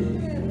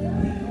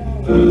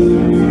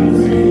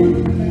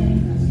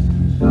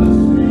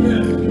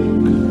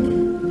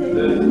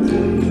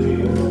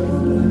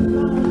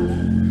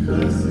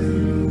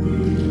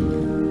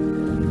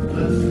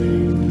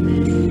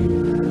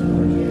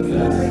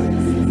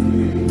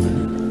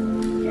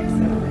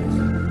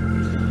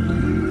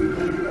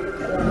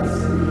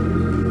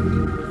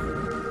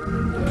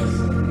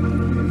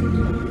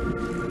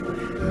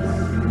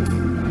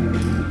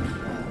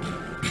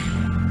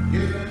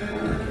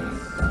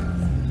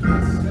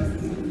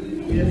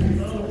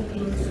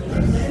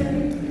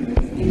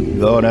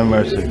 Lord have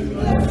mercy.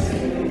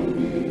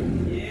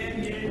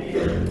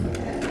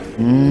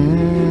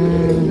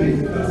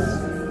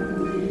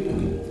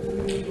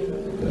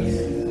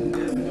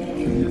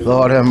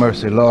 Lord have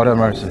mercy, Lord have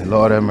mercy,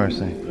 Lord have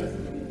mercy.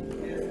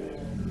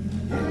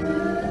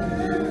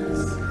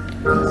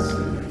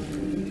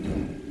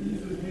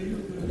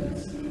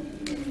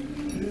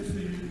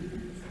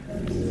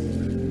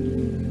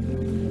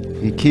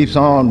 He keeps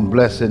on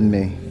blessing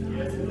me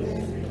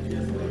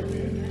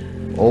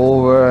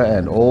over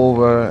and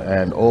over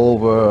and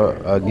over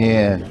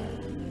again,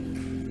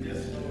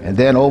 and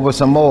then over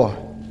some more.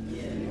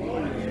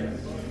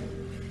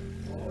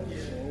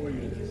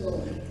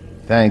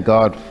 Thank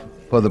God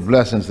for the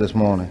blessings this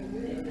morning.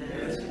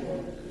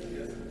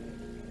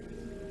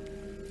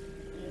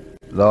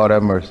 Lord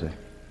have mercy.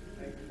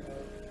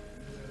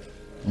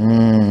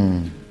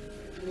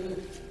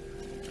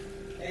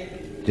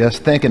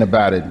 Just thinking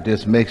about it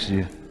just makes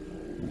you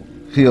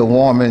feel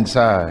warm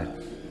inside.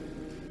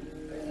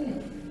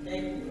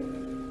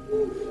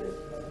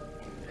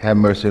 Have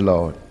mercy,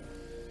 Lord.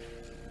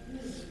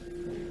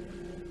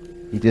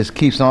 He just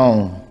keeps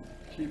on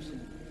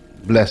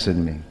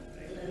blessing me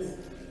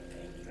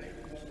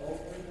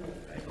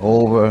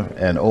over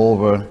and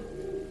over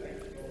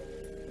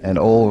and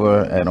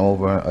over and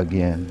over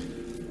again.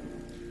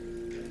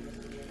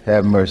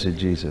 Have mercy,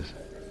 Jesus.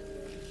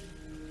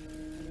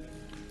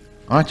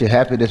 Aren't you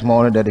happy this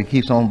morning that He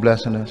keeps on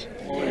blessing us?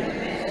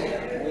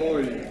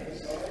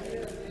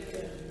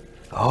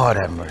 God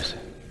have mercy.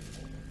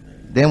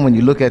 Then when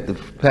you look at the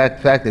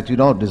fact that you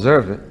don't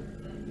deserve it,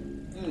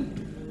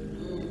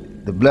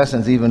 the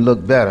blessings even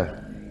look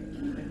better,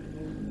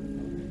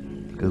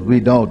 because we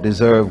don't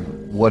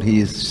deserve what He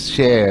has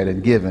shared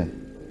and given.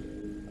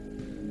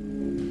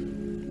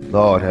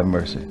 Lord have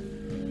mercy.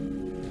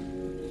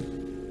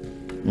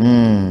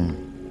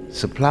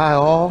 Supply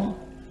all?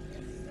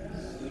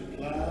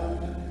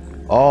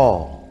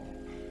 All.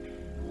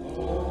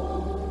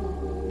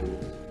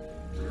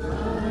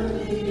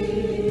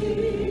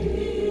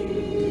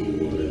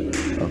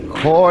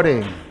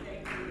 According.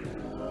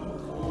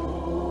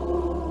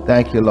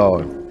 Thank you,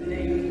 Lord.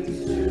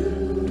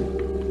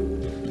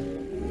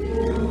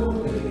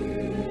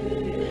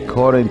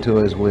 According to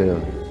his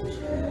will.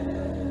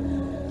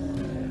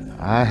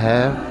 I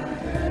have,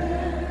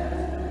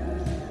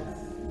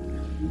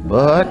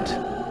 but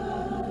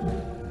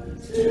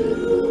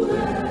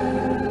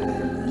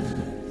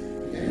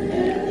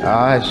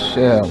I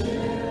shall.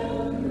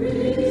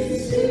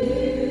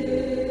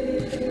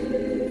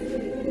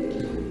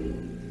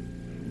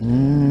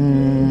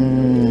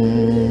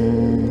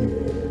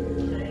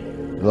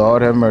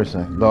 Lord have mercy.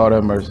 Lord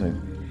have mercy.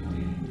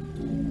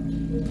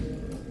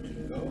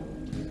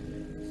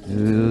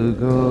 To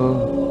go.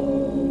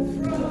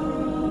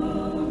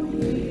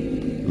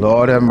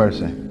 Lord have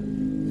mercy.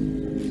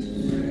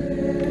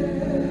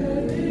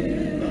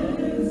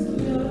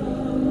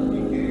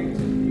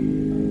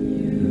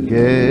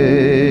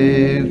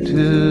 Gave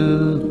to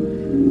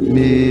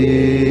me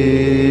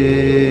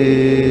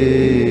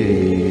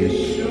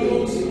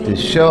to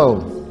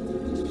show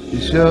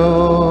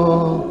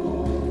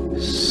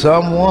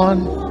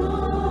someone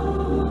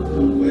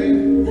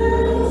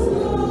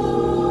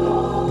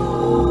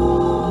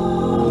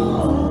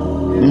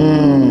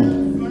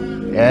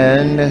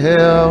and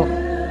help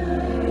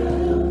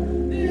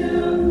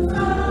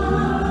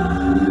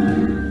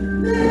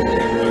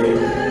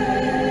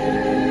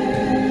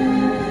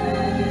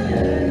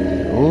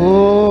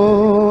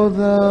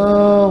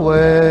the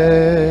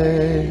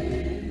way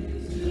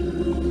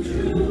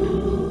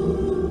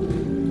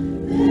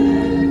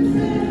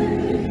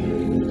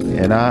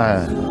and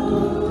I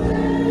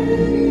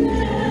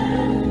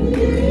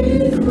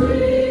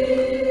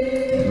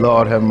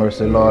Lord have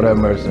mercy, Lord have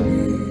mercy.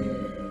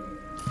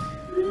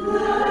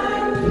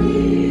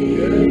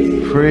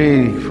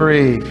 Free,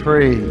 free,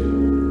 free.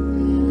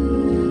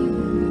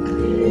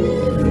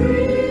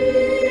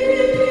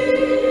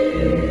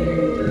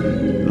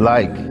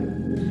 Like.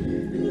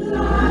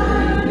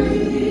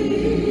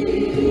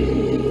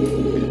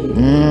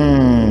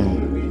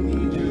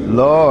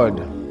 Lord.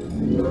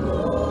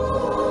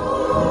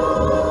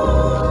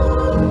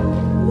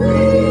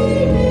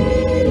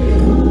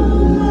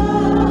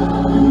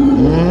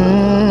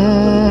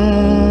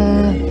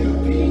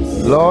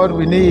 Lord,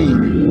 we need.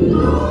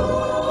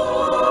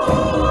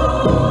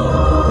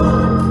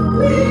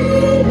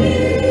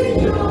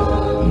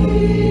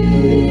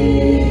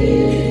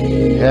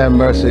 Have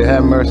mercy,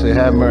 have mercy,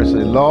 have mercy.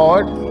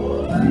 Lord.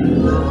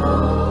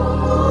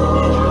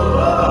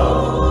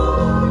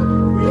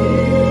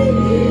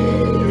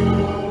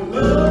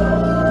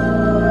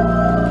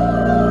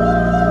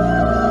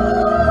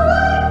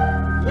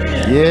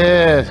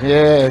 Yes,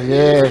 yes,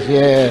 yes,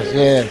 yes,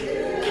 yes.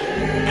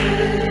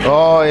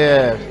 Oh,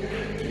 yes.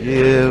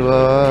 Give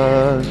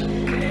us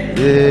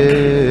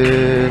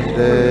this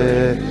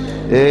day.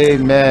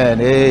 Amen,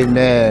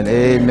 amen,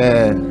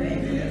 amen.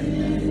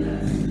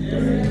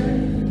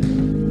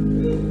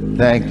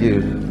 Thank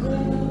you.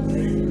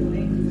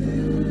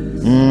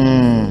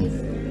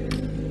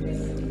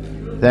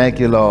 Thank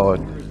you, Lord.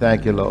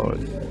 Thank you,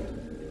 Lord.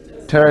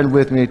 Turn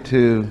with me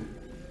to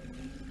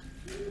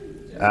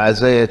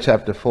Isaiah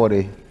chapter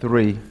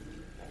 43.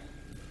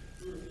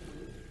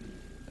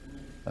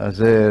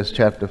 Isaiah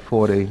chapter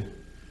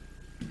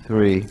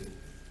 43.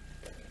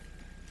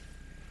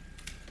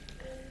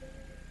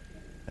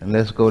 And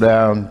let's go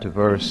down to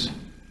verse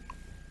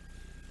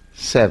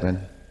 7.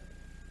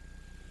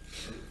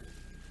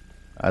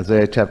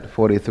 Isaiah chapter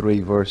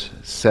 43, verse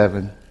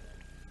 7.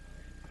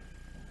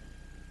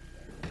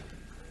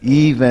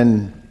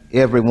 Even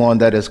everyone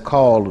that is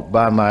called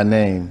by my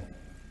name,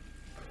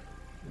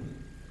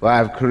 for I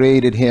have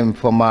created him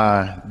for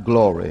my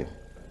glory.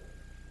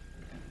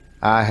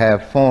 I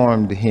have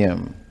formed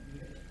him.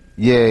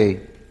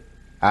 Yea,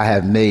 I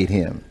have made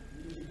him.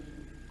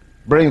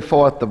 Bring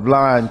forth the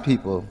blind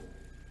people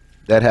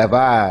that have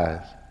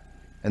eyes,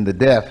 and the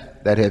deaf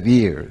that have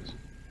ears.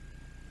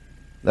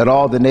 Let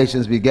all the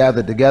nations be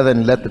gathered together,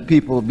 and let the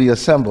people be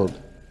assembled.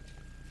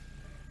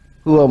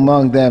 Who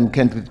among them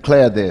can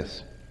declare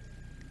this,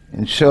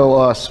 and show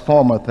us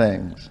former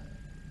things?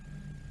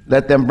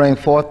 Let them bring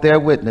forth their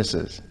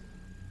witnesses,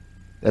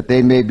 that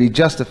they may be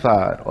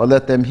justified, or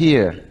let them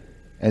hear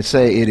and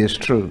say, it is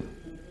true.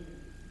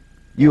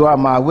 You are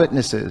my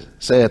witnesses,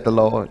 saith the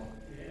Lord,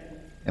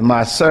 and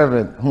my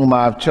servant whom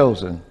I have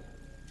chosen,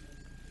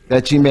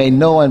 that ye may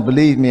know and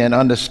believe me and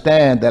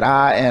understand that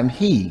I am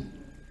he.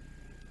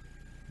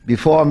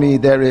 Before me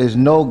there is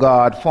no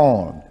God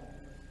formed,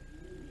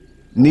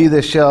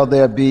 neither shall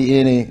there be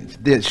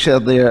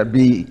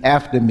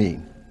after me.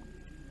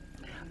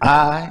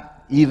 I,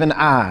 even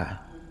I,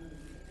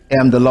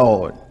 am the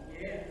Lord,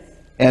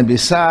 and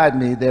beside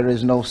me there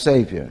is no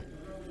Savior.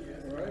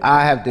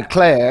 I have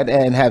declared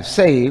and have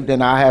saved,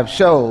 and I have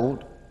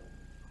showed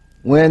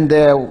when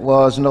there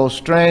was no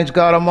strange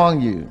God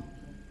among you.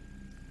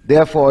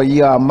 Therefore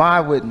ye are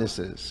my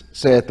witnesses,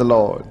 saith the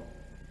Lord,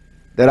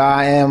 that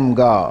I am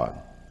God.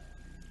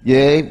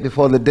 Yea,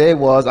 before the day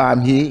was, I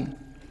am he.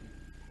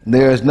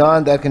 There is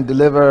none that can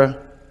deliver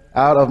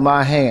out of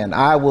my hand.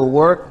 I will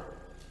work,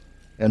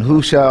 and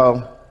who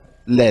shall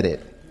let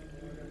it?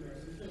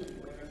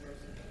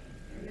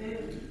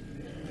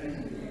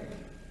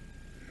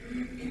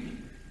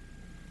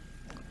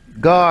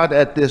 God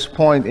at this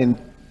point in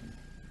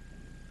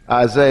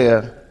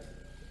Isaiah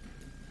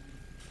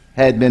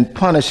had been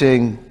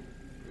punishing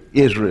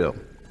Israel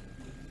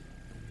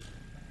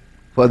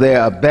for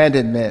their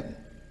abandonment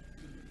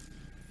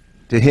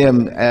to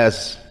him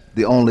as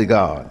the only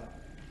God.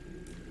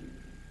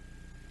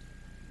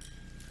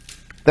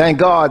 Thank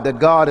God that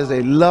God is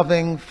a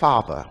loving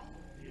father,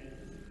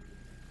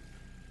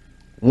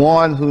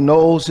 one who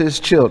knows his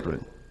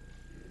children.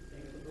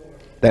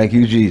 Thank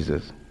you,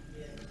 Jesus.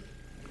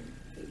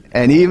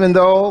 And even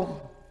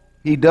though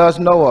he does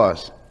know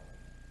us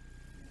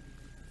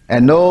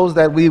and knows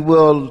that we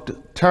will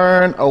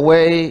turn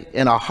away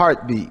in a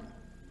heartbeat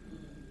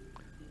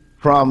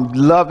from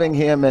loving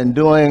him and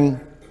doing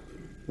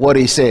what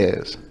he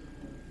says,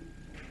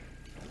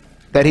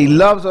 that he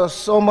loves us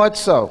so much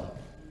so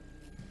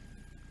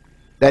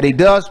that he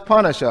does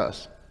punish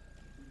us,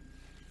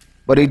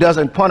 but he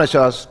doesn't punish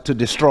us to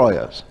destroy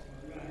us.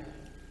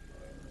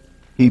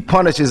 He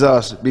punishes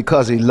us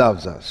because he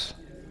loves us.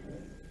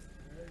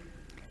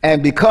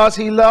 And because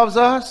he loves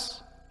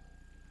us,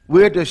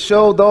 we're to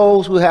show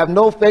those who have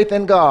no faith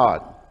in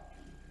God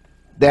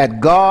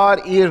that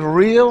God is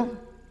real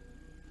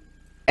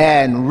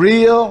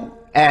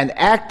and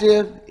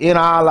active in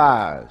our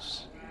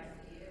lives.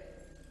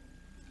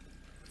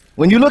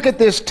 When you look at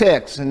this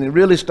text, and it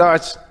really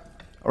starts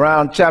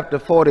around chapter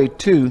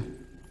 42,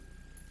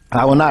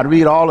 I will not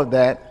read all of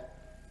that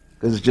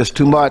because it's just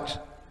too much.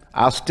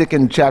 I'll stick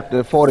in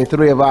chapter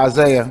 43 of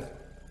Isaiah.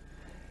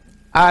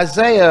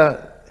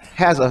 Isaiah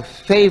has a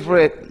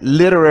favorite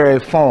literary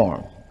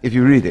form if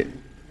you read it.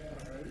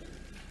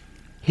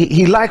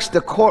 He likes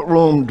the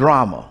courtroom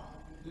drama.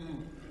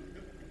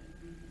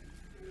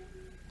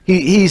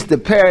 He's the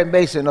Perry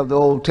Mason of the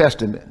Old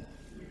Testament.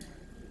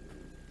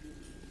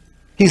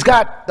 He's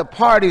got the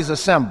parties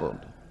assembled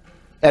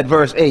at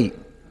verse 8.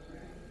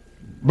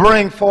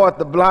 Bring forth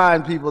the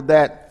blind people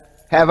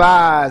that have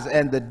eyes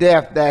and the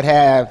deaf that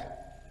have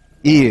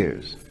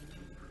ears.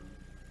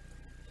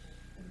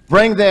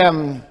 Bring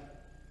them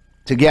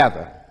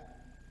together.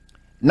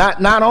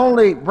 Not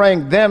only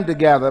bring them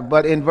together,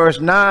 but in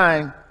verse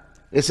 9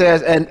 it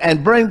says,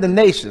 and bring the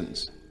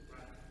nations.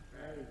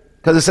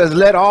 Because it says,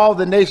 let all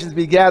the nations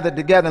be gathered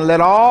together, and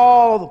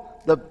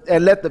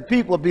let the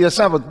people be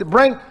assembled.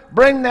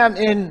 Bring them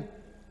in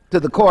to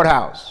the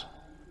courthouse,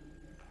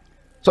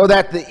 so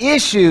that the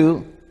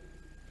issue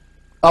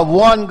of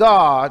one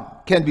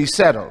God can be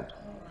settled.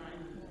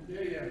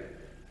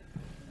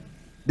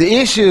 The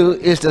issue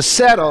is to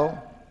settle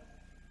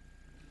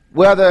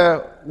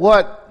whether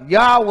what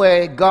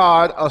Yahweh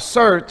God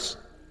asserts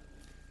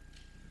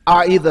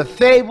are either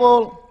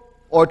fable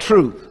or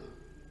truth.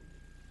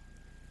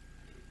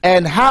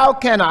 And how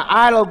can an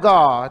idol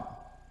God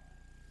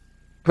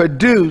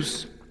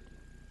produce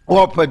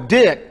or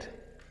predict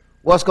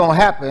what's going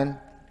to happen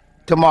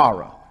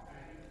tomorrow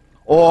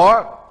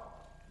or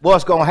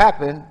what's going to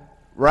happen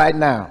right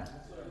now?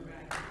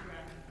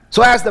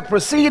 So as the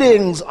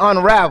proceedings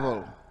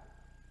unravel,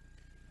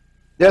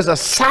 there's a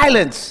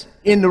silence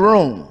in the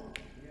room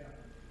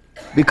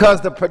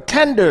because the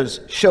pretenders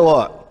show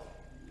up.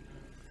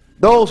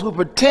 Those who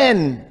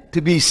pretend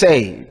to be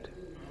saved,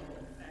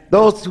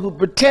 those who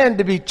pretend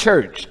to be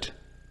churched,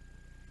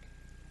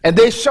 and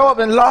they show up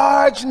in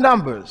large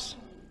numbers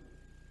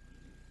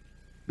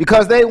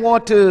because they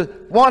want to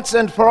once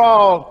and for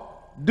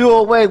all do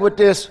away with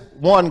this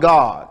one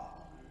God.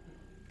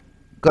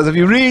 Because if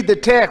you read the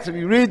text, if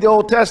you read the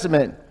Old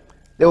Testament,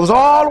 there was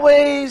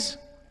always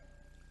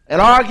an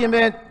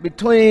argument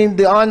between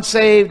the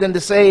unsaved and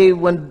the saved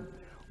when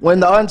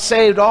the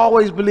unsaved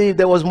always believed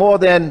there was more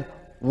than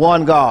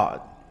one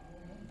God.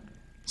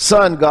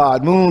 Sun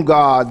God, moon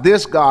God,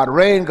 this God,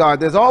 rain God.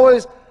 There's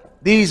always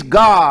these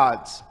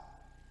gods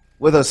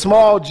with a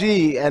small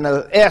g and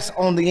an S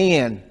on the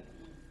end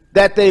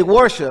that they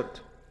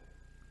worshiped,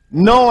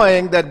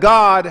 knowing that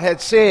God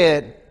had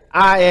said,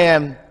 I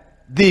am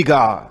the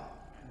God.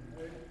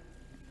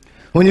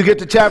 When you get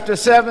to chapter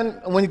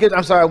 7, when you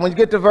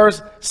get to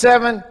verse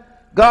 7,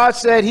 God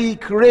said he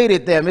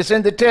created them. It's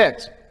in the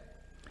text.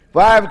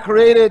 For I have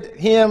created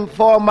him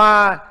for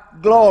my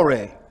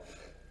glory.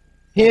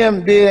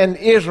 Him being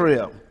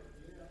Israel.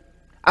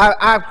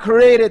 I've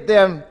created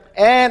them,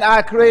 and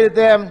I created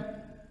them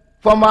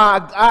for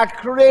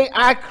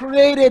I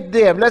created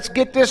them. Let's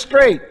get this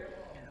straight.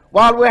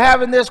 While we're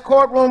having this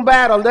courtroom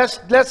battle,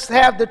 let's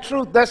have the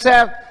truth. Let's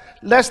have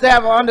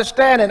an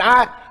understanding.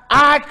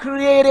 I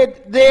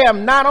created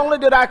them. Not only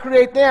did I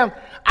create them,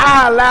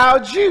 I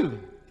allowed you,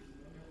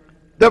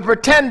 the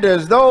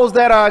pretenders, those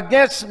that are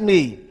against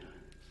me,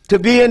 to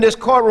be in this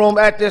courtroom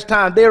at this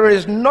time. There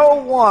is no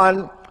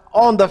one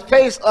on the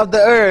face of the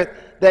earth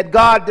that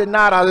God did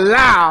not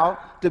allow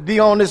to be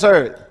on this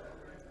earth.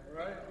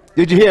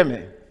 Did you hear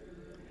me?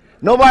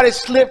 Nobody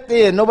slipped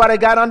in. Nobody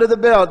got under the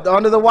belt,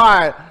 under the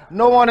wire.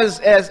 No one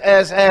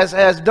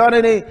has done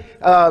any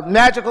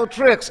magical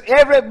tricks.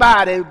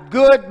 Everybody,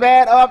 good,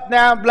 bad, up,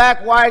 down,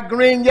 black, white,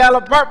 green,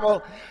 yellow,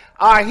 purple,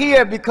 are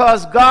here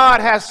because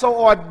God has so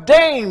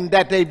ordained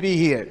that they be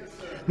here.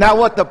 Now,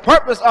 what the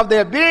purpose of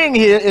their being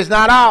here is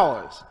not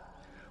ours.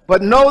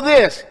 But know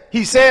this,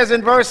 he says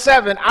in verse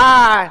 7,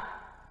 I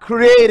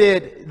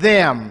created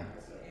them.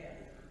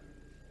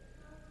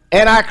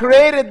 And I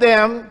created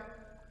them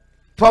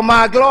for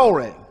my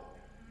glory.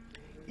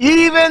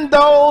 Even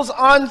those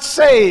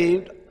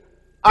unsaved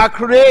are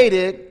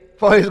created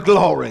for his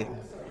glory.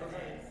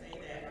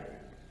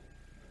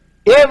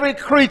 Every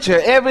creature,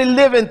 every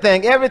living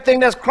thing, everything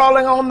that's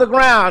crawling on the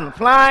ground,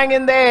 flying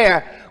in the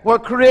air, were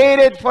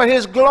created for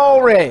his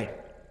glory.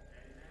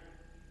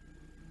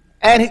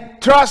 And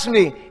trust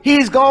me,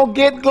 he's going to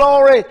get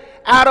glory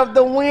out of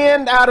the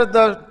wind, out of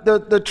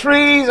the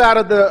trees, out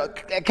of the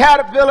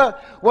caterpillar,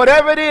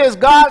 whatever it is,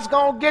 God's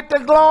going to get the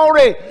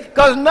glory,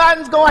 because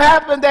nothing's going to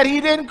happen that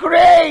he didn't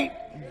create.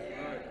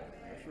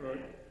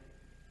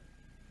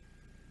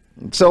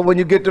 So when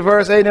you get to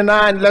verse 8 and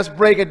 9, let's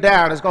break it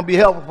down. It's going to be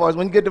helpful for us.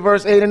 When you get to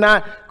verse 8 and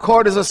 9,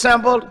 court is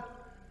assembled.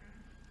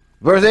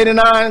 Verse 8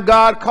 and 9,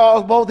 God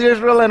calls both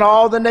Israel and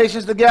all the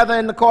nations together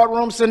in the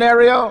courtroom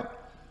scenario.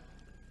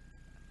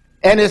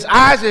 And it's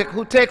Isaac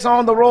who takes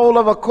on the role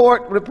of a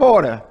court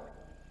reporter.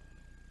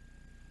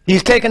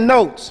 He's taking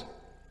notes.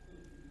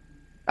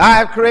 I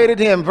have created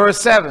him,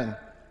 verse 7.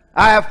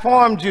 I have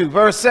formed you,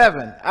 verse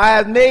 7. I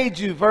have made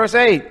you, verse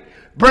 8.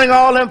 Bring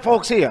all them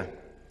folks here,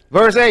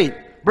 verse 8.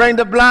 Bring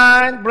the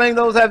blind, bring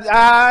those that have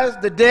eyes,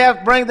 the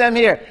deaf, bring them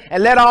here.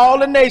 And let all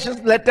the nations,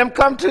 let them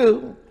come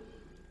too.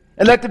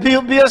 And let the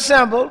people be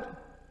assembled.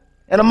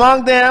 And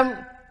among them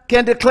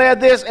can declare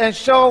this and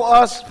show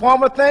us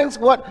former things.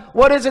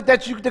 What is it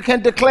that you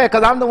can declare?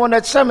 Because I'm the one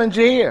that summoned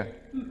you here.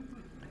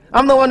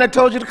 I'm the one that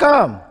told you to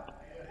come.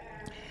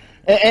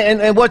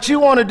 And what you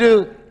want to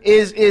do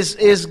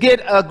is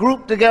get a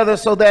group together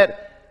so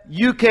that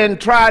you can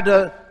try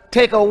to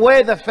take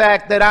away the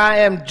fact that I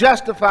am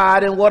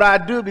justified in what I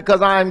do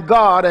because I am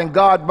God and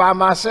God by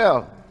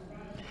myself.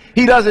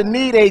 He doesn't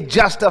need a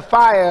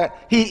justifier.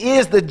 He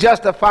is the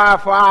justifier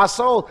for our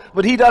soul,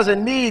 but he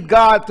doesn't need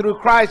God through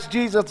Christ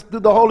Jesus, through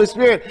the Holy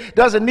Spirit.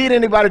 Doesn't need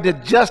anybody to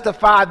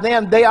justify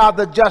them. They are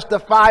the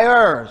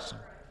justifiers.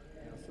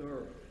 Yes,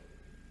 sir.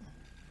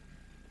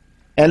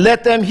 And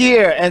let them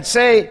hear and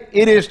say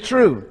it is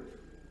true.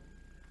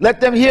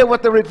 Let them hear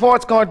what the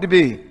report's going to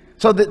be.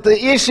 So that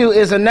the issue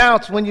is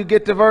announced when you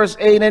get to verse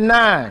 8 and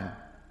 9.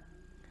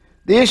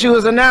 The issue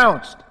is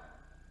announced.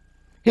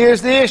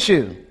 Here's the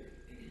issue.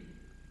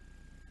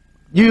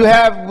 You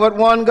have but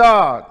one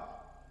God.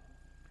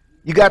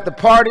 You got the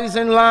parties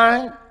in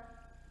line.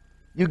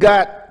 You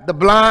got the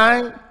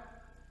blind.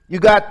 You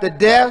got the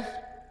deaf.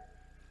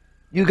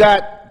 You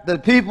got the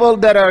people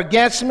that are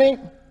against me.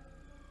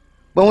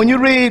 But when you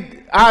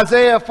read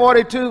Isaiah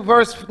 42,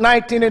 verse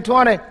 19 and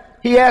 20,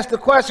 he asked the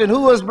question,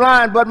 who is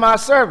blind but my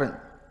servant?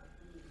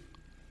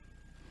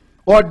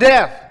 Or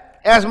deaf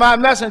as my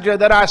messenger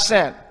that I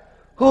sent?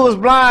 Who is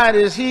blind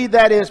is he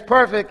that is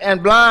perfect,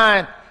 and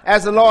blind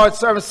as the Lord's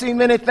servant. See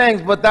many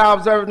things, but thou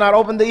observest not.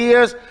 Open the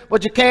ears,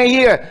 but you can't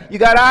hear. You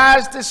got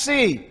eyes to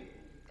see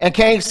and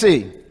can't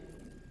see.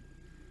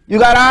 You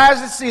got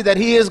eyes to see that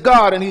he is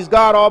God and he's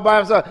God all by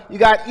himself. You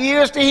got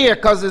ears to hear,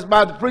 because it's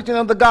by the preaching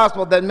of the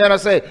gospel that men are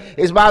saved.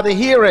 It's by the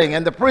hearing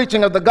and the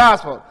preaching of the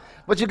gospel.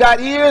 But you got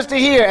ears to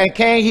hear and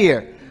can't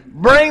hear.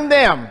 Bring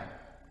them.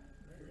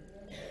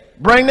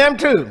 Bring them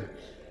too.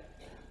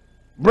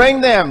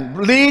 Bring them.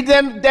 Lead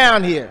them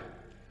down here.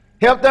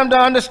 Help them to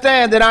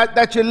understand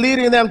that you're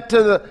leading them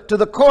to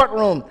the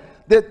courtroom.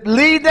 That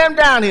lead them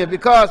down here,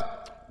 because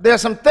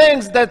there's some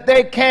things that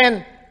they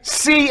can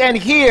see and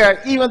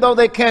hear, even though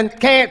they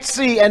can't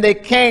see and they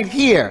can't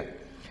hear.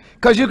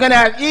 Because you can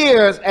have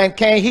ears and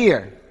can't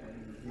hear.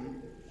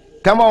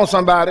 Come on,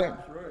 somebody.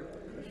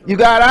 You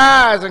got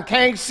eyes and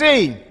can't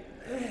see.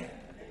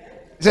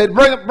 He said,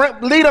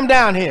 lead them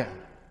down here.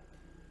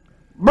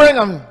 Bring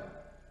them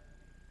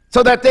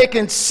so that they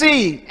can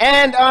see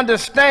and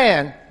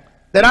understand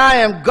that I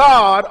am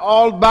God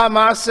all by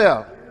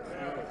myself.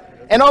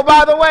 And oh,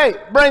 by the way,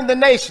 bring the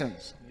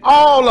nations,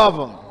 all of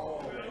them.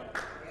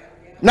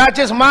 Not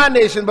just my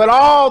nation, but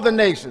all the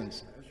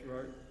nations.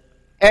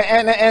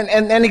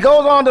 And he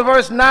goes on to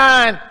verse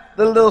 9,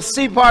 the little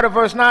C part of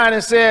verse 9,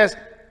 and says,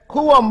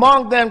 who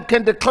among them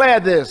can declare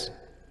this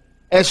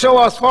and show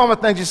us former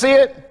things? You see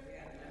it?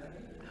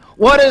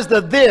 What is the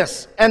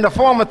this and the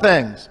former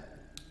things?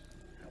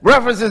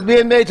 References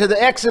being made to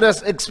the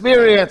Exodus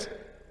experience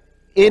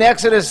in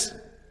Exodus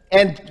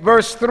and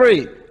verse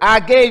 3.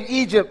 I gave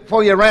Egypt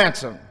for your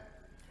ransom.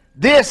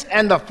 This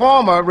and the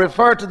former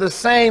refer to the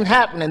same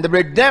happening. The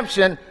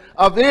redemption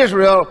of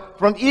Israel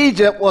from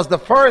Egypt was the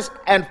first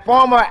and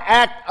former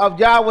act of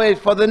Yahweh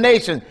for the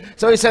nation.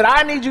 So he said,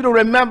 I need you to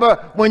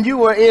remember when you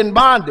were in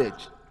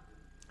bondage.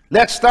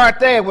 Let's start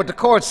there with the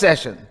court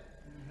session.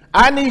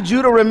 I need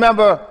you to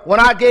remember when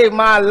I gave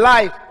my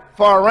life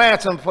for a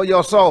ransom for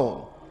your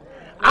soul.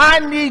 I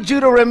need you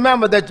to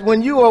remember that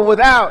when you were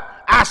without,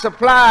 I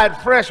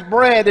supplied fresh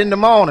bread in the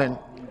morning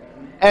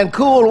and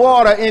cool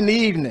water in the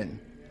evening.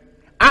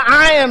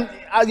 I am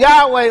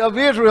Yahweh of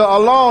Israel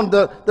alone,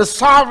 the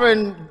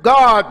sovereign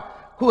God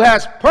who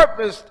has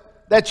purposed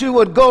that you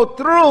would go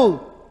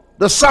through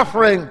the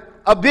suffering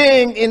of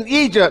being in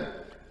Egypt.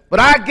 But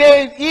I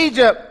gave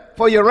Egypt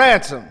for your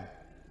ransom.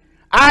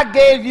 I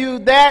gave you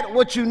that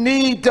which you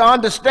need to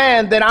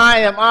understand that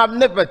I am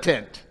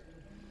omnipotent.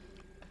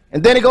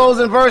 And then he goes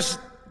in verse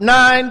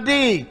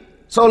 9d.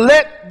 So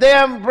let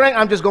them bring,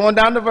 I'm just going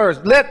down the verse,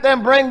 let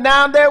them bring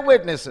down their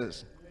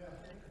witnesses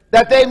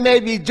that they may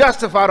be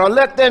justified, or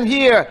let them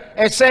hear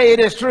and say it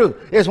is true.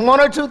 It's one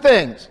or two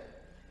things.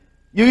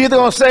 You either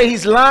going to say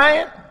he's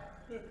lying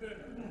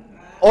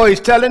or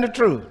he's telling the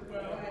truth.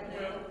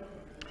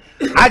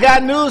 I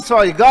got news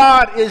for you.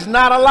 God is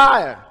not a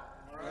liar.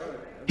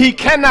 He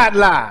cannot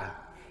lie.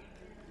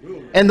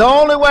 And the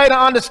only way to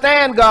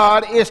understand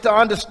God is to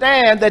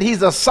understand that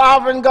he's a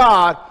sovereign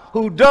God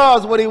who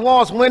does what he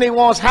wants, when he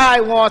wants, how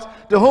he wants,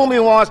 to whom he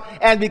wants,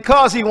 and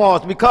because he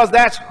wants, because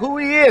that's who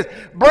he is.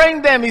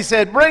 Bring them, he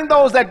said, bring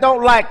those that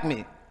don't like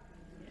me.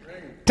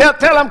 Tell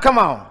them, come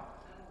on.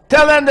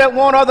 Tell them that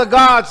want other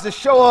gods to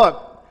show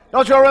up.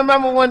 Don't you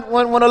remember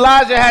when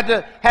Elijah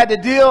had to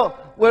deal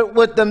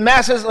with the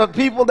masses of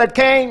people that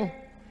came,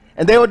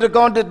 and they were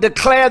going to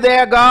declare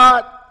their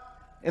God?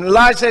 And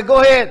Elijah said,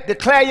 go ahead,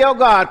 declare your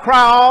God,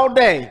 cry all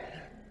day,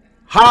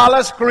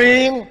 holler,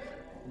 scream,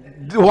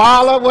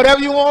 holler,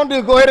 whatever you want to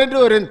do, go ahead and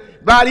do it. And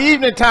by the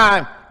evening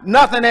time,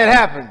 nothing had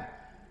happened.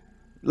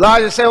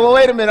 Elijah said, well,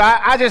 wait a minute,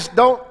 I just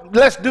don't,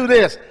 let's do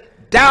this.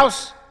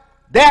 Douse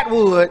that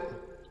wood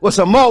with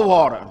some more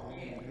water.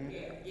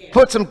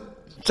 Put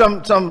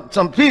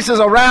some pieces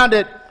around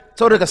it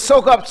so they could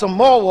soak up some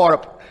more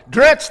water.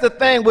 Drench the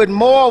thing with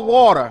more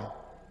water.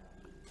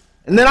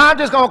 And then I'm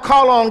just going to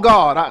call on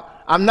God.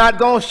 I'm not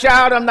going to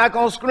shout. I'm not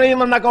going to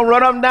scream. I'm not going to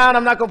run up and down.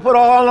 I'm not going to put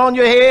all on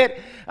your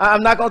head.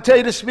 I'm not going to tell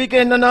you to speak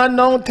in an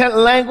unknown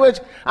language.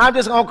 I'm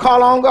just going to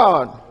call on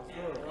God.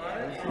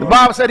 The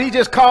Bible said he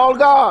just called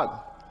God.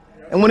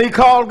 And when he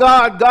called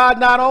God, God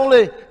not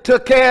only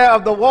took care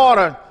of the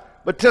water,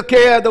 but took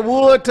care of the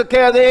wood, took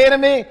care of the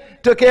enemy,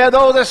 took care of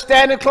those that are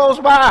standing close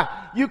by.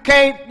 You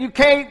can't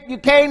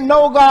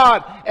know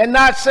God and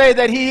not say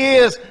that he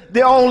is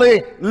the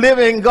only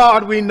living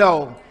God we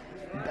know.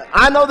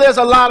 I know there's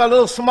a lot of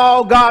little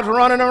small gods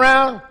running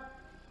around.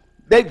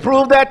 They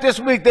proved that this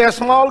week. They're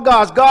small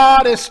gods.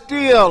 God is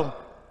still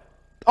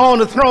on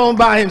the throne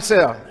by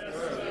himself.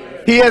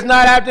 He has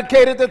not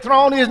abdicated the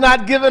throne. He has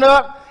not given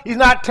up. He's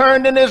not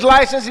turned in his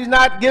license. He's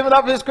not given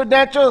up his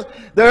credentials.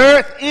 The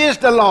earth is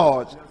the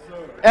Lord's,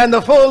 and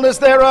the fullness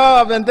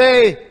thereof, and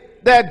they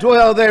that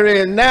dwell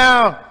therein.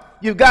 Now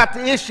you've got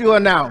the issue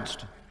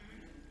announced.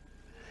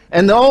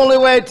 And the only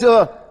way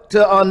to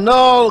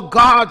annul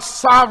God's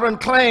sovereign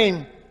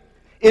claim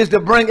is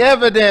to bring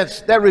evidence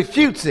that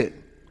refutes it.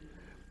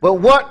 But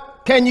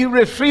what can you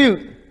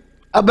refute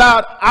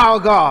about our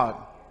God?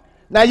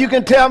 Now you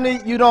can tell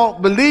me you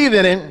don't believe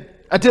in him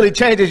until he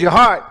changes your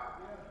heart.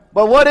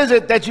 But what is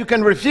it that you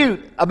can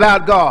refute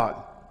about God?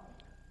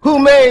 Who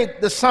made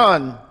the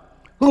sun?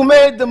 Who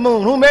made the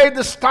moon? Who made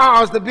the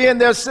stars to be in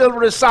their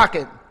silvery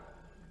socket?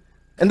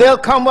 And they'll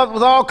come up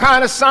with all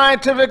kind of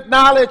scientific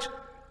knowledge.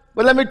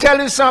 But let me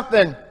tell you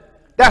something.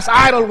 That's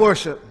idol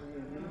worship.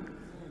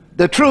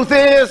 The truth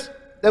is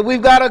that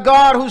we've got a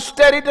God who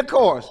steadied the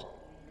course,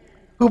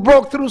 who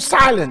broke through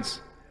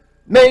silence,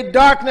 made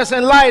darkness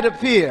and light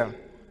appear.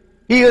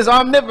 He is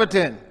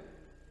omnipotent,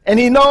 and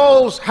he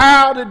knows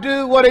how to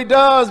do what he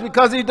does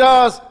because he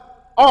does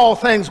all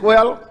things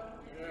well.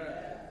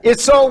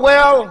 It's so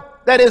well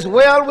that it's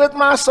well with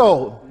my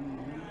soul.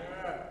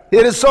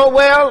 It is so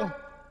well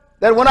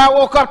that when I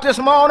woke up this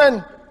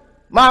morning,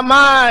 my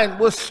mind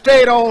was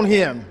stayed on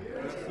him.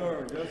 Yes,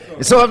 sir. Yes, sir.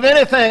 And so if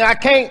anything, I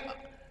can't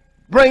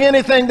bring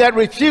anything that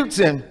refutes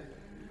him.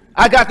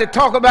 I got to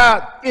talk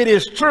about it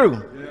is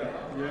true.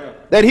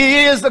 That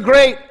he is the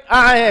great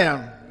I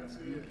am.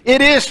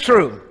 It is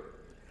true.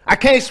 I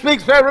can't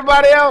speak for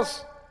everybody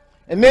else.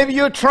 And maybe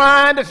you're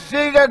trying to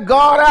figure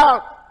God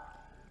out.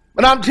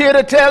 But I'm here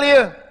to tell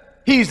you,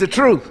 he's the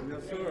truth.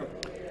 Yes, sir.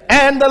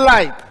 And the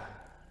light.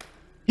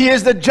 He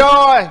is the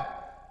joy,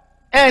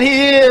 and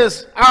he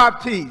is our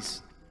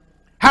peace.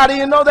 How do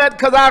you know that?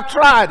 Because I've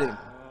tried him.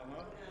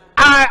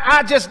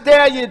 I just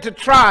dare you to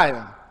try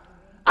him.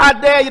 I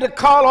dare you to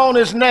call on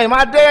his name.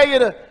 I dare you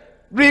to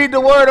read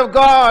the word of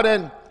God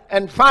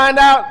and find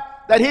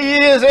out that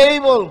he is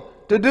able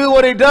to do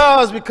what he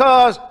does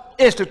because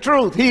it's the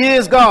truth. He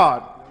is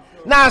God.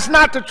 Now, it's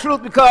not the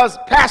truth because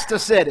pastor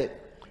said it.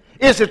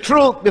 It's the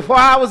truth before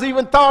I was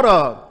even thought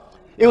of.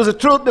 It was the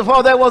truth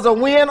before there was a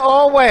when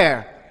or a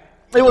where.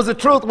 It was the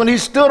truth when he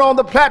stood on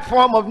the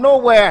platform of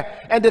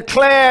nowhere and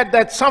declared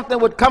that something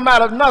would come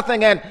out of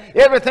nothing, and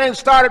everything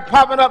started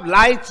popping up,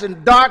 lights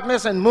and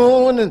darkness and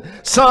moon and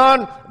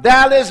sun,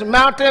 valleys,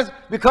 mountains,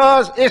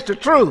 because it's the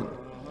truth.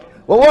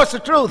 Well, what's the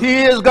truth?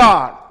 He is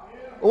God.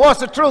 What's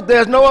the truth?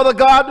 There's no other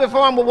God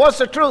before him. But what's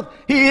the truth?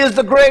 He is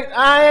the great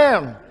I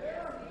am.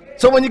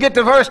 So when you get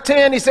to verse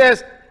 10, he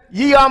says,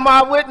 ye are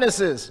my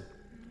witnesses,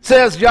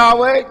 says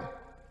Yahweh,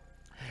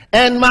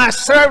 and my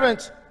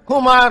servants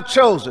whom I have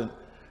chosen.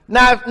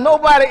 Now, if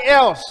nobody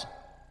else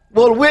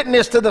will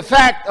witness to the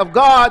fact of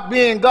God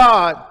being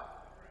God,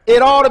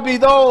 it ought to be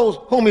those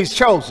whom he's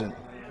chosen.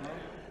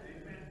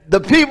 The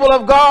people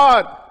of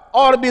God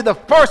ought to be the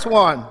first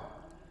one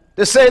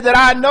to say that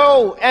I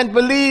know and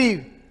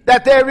believe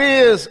that there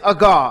is a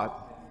God.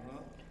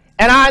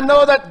 And I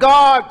know that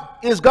God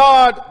is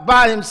God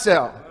by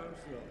himself.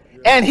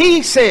 And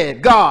he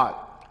said, God,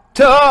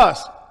 to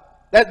us,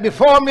 that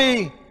before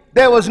me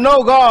there was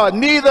no God,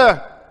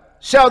 neither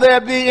shall there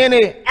be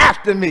any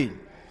after me.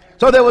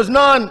 So there was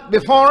none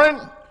before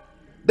him,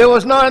 there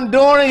was none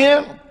during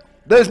him,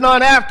 there's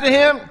none after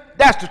him.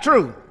 That's the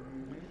truth.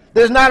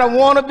 There's not a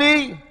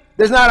wannabe,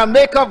 there's not a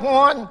makeup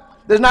one,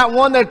 there's not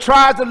one that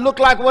tries to look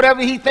like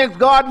whatever he thinks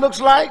God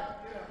looks like.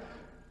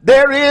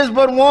 There is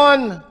but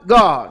one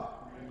God.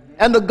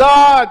 And the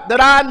God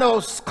that I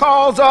know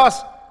calls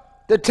us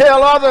to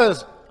tell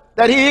others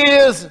that he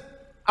is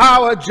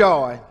our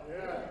joy.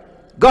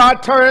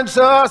 God turns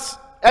to us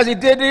as he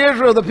did to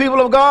Israel, the people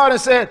of God,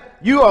 and said,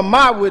 you are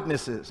my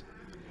witnesses.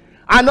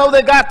 I know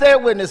they got their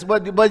witness,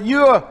 but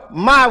you're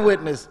my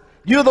witness.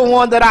 You're the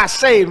one that I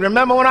saved.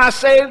 Remember when I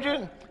saved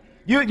you?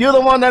 You're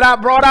the one that I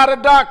brought out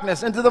of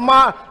darkness into the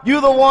mind.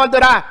 You're the one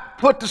that I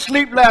put to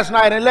sleep last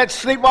night and let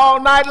sleep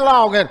all night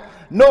long, and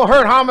no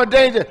hurt, harm, or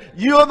danger.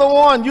 You're the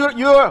one.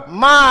 You're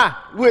my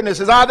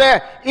witnesses. Are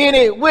there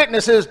any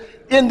witnesses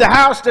in the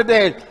house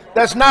today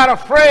that's not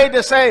afraid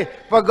to say,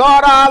 for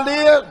God I'll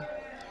live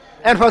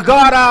and for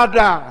God I'll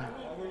die?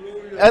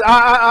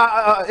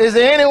 Is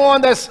there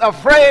anyone that's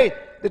afraid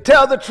to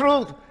tell the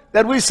truth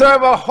that we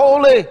serve a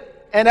holy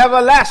and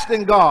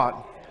everlasting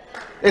God?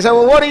 They say,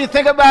 well, what do you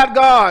think about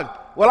God?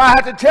 Well, I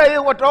have to tell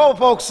you what the old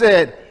folks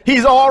said.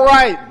 He's all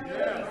right.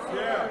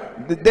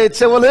 They'd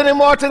say, well, any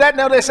more to that?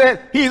 No, they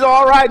said, he's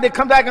all right. They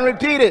come back and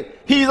repeat it.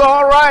 He's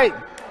all right.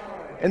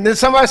 And then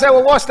somebody said,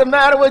 well, what's the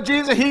matter with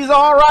Jesus? He's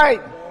all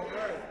right.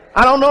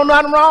 I don't know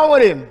nothing wrong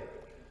with him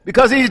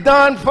because he's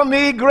done for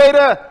me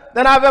greater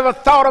than I've ever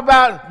thought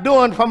about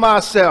doing for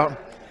myself.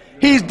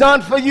 He's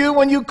done for you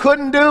when you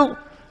couldn't do.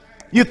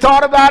 You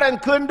thought about it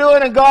and couldn't do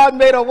it, and God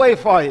made a way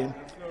for you.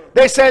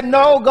 They said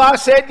no, God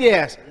said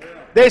yes.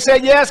 They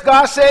said yes,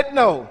 God said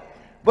no.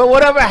 But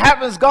whatever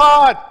happens,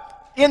 God,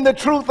 in the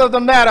truth of the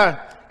matter,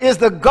 is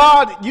the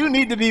God you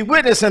need to be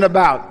witnessing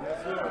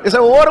about. They said,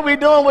 well, what are we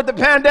doing with the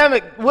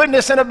pandemic?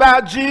 Witnessing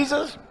about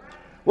Jesus?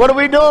 What are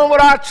we doing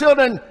with our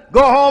children?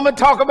 Go home and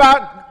talk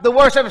about the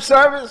worship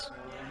service?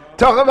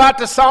 Talk about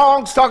the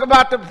songs? Talk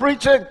about the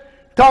preaching?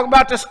 Talk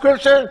about the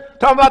scripture?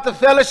 Talk about the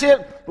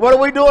fellowship? What are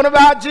we doing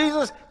about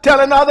Jesus?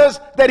 Telling others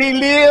that he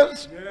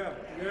lives?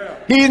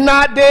 He's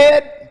not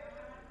dead.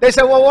 They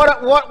said, well,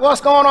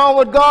 what's going on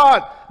with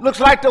God? Looks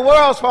like the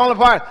world's falling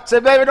apart. Say,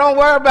 baby, don't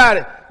worry about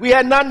it. We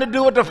had nothing to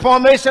do with the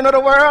formation of the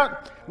world.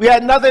 We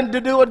had nothing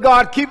to do with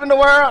God keeping the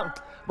world.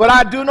 But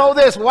I do know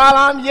this, while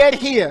I'm yet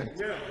here,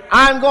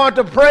 I'm going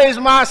to praise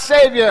my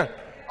Savior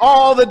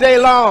all the day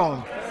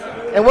long.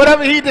 And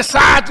whatever he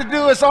decides to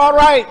do, it's all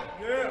right.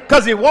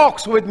 Because he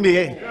walks with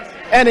me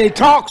and he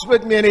talks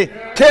with me and he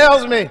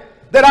tells me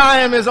that I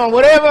am his own.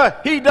 Whatever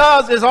he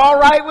does is all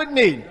right with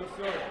me.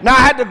 Now,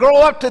 I had to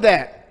grow up to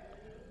that.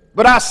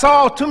 But I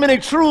saw too many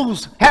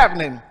truths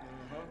happening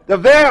to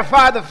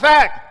verify the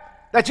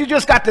fact that you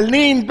just got to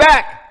lean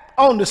back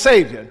on the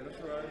Savior.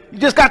 You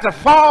just got to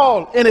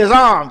fall in his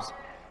arms.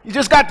 You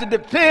just got to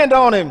depend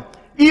on him.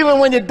 Even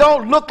when you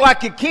don't look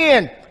like you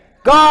can.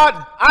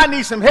 God, I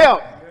need some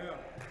help.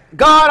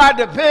 God, I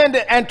depend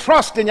and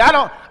trust in you. I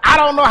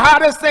don't know how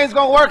this thing's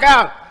going to work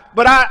out,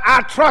 but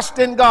I trust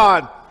in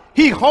God.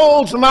 He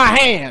holds my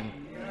hand.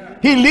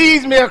 He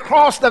leads me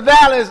across the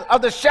valleys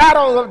of the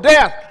shadows of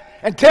death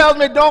and tells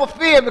me, don't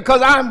fear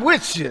because I'm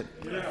with you.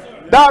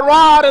 Thy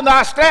rod and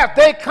thy staff,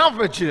 they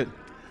comfort you.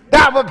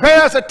 Thou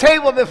preparest a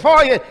table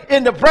before you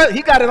in the presence.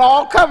 He got it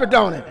all covered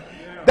on it.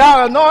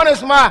 Thou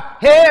anointest my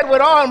head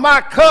with oil,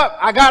 my cup.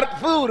 I got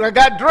food, I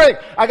got drink,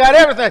 I got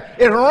everything.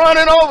 It's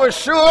running over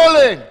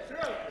surely.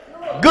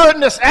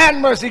 Goodness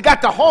and mercy.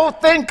 Got the whole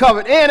thing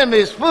covered.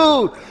 Enemies,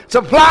 food,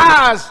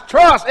 supplies,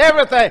 trust,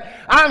 everything.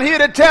 I'm here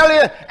to tell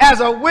you as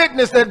a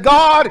witness that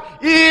God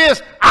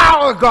is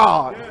our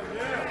God.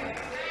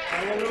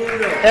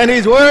 And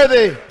he's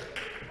worthy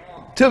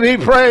to be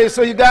praised.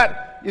 So you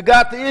got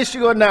the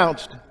issue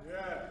announced.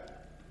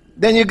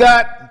 Then you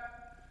got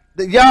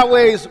the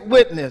Yahweh's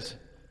witness.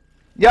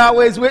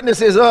 Yahweh's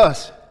witness is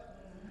us.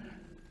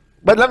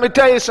 But let me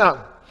tell you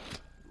something.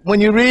 When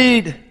you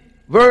read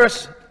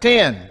verse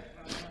 10,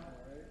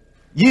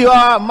 ye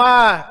are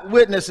my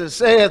witnesses,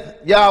 saith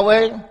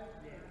Yahweh,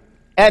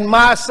 and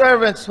my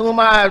servants whom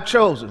I have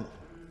chosen.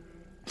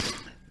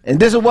 And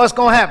this is what's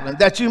going to happen,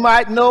 that you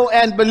might know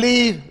and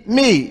believe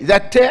me. Is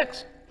that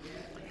text?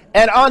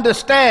 And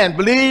understand,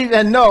 believe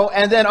and know,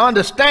 and then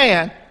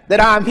understand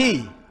that I'm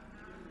he.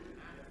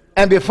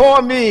 And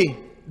before me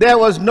there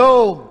was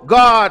no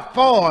God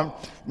formed,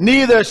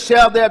 neither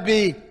shall there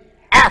be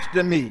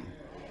after me.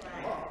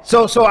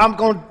 So I'm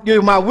going to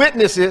give my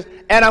witnesses,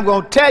 and I'm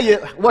going to tell you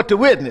what to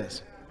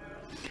witness.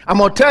 I'm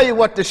going to tell you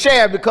what to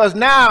share, because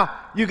now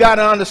you got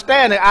to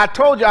understand it. I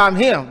told you I'm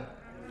him.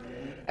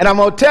 And I'm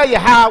going to tell you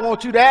how I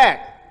want you to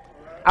act.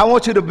 I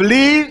want you to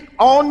believe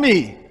on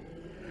me.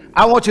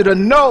 I want you to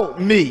know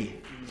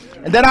me.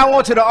 And then I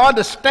want you to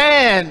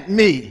understand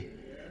me,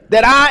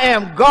 that I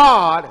am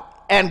God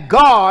and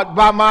God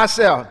by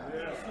myself.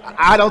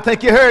 I don't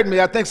think you heard me.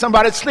 I think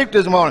somebody asleep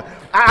this morning.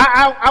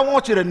 I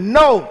want you to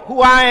know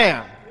who I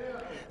am.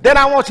 Then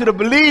I want you to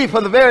believe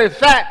for the very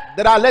fact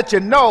that I let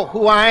you know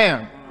who I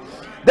am.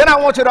 Then I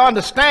want you to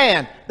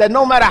understand that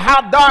no matter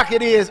how dark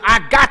it is, I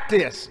got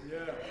this.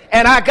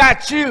 And I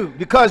got you,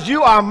 because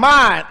you are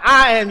mine.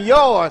 I am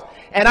yours.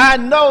 And I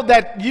know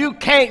that you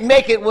can't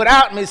make it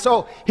without me.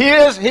 So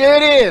here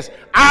it is.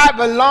 I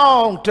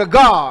belong to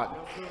God.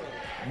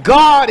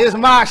 God is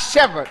my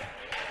shepherd.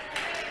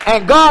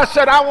 And God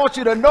said, I want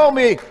you to know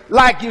me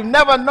like you've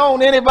never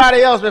known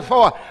anybody else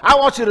before. I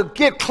want you to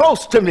get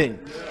close to me.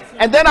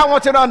 And then I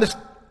want you to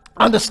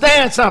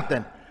understand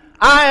something.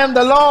 I am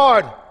the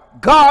Lord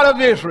God of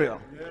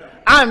Israel.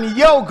 I'm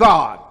your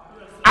God.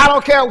 I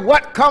don't care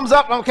what comes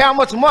up. I don't care how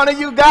much money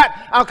you got.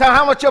 I don't care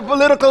how much your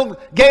political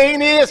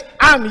gain is.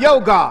 I'm your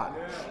God.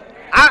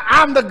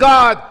 I'm the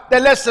God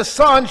that lets the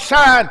sun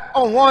shine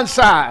on one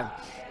side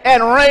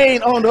and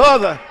rain on the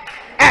other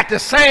at the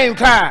same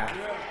time.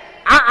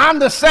 I'm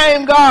the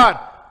same God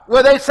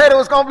where they said it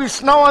was going to be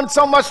snowing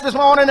so much this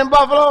morning in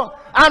Buffalo.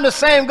 I'm the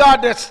same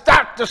God that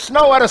stopped the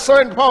snow at a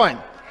certain point.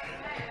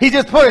 He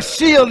just put a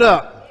shield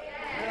up.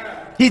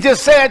 He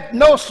just said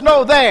no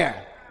snow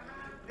there.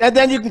 And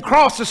then you can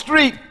cross the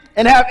street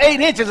and have 8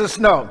 inches of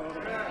snow.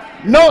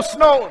 No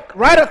snow.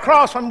 Right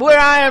across from where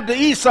I am to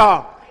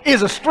Esau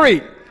is a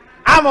street.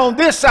 I'm on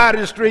this side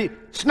of the street,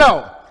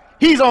 snow.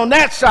 He's on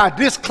that side,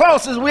 this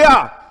close as we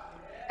are.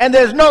 And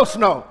there's no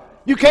snow.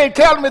 You can't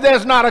tell me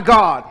there's not a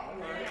God.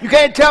 You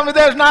can't tell me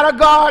there's not a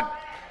God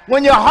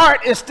when your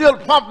heart is still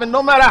pumping.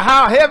 No matter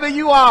how heavy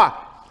you are,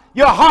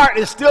 your heart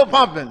is still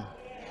pumping.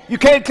 You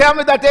can't tell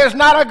me that there's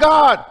not a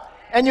God,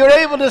 and you're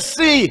able to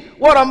see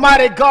what a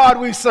mighty God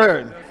we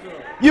serve.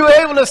 You're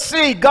able to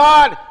see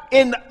God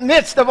in the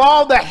midst of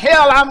all the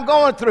hell I'm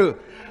going through.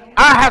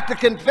 I have to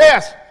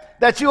confess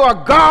that you are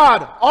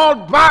God all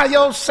by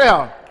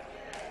yourself,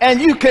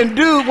 and you can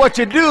do what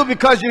you do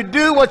because you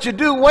do what you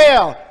do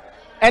well.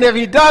 And if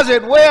he does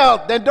it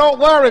well, then don't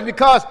worry,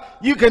 because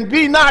you can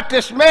be not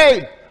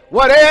dismayed.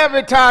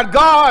 Whatever time,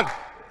 God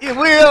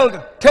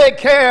will take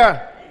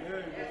care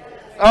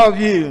of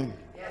you.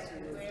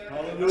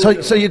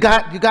 So you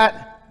got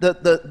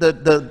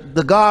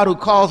the God who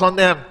calls on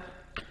them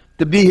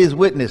to be his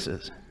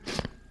witnesses.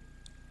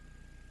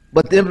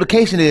 But the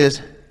implication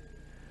is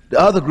the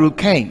other group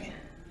can't.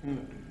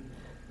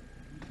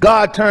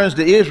 God turns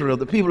to Israel,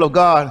 the people of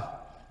God,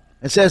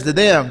 and says to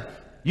them,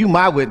 you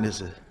my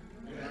witnesses.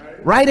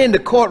 Right in the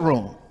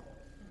courtroom,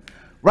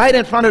 right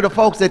in front of the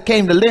folks that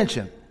came to lynch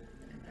him,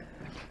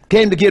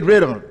 came to get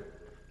rid of him.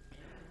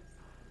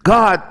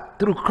 God,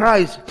 through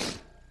Christ,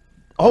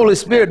 Holy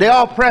Spirit, they're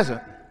all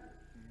present,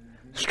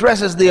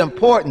 stresses the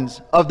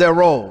importance of their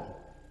role.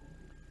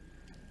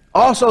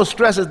 Also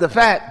stresses the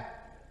fact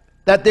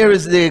that there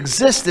is the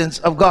existence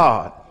of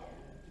God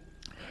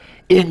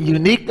in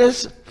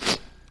uniqueness,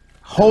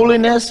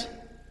 holiness,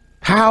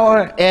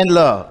 power, and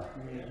love.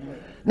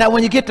 Now,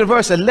 when you get to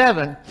verse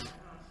 11,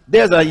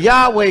 there's a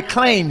Yahweh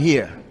claim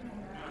here.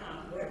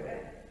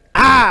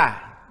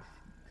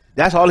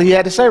 That's all he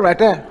had to say right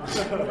there.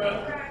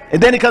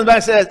 And then he comes back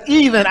and says,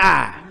 even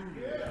I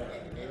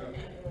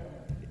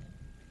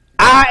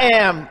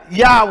am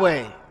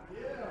Yahweh.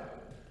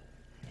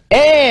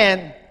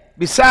 And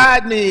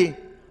beside me,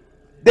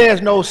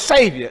 there's no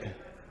Savior.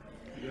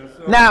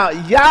 Now,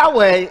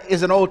 Yahweh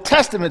is an Old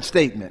Testament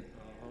statement.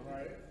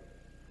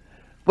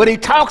 But he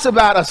talks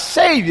about a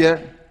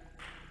Savior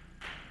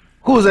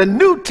who's a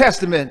New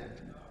Testament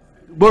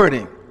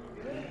wording.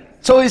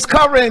 So he's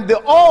covering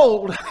the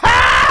old.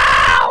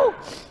 How?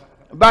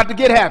 About to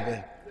get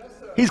happy.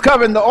 He's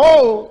covering the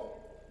old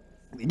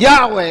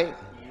Yahweh.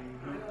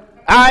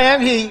 I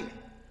am he.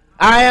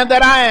 I am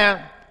that I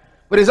am.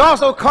 But he's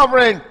also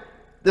covering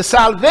the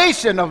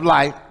salvation of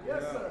life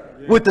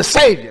with the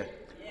Savior.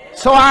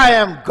 So I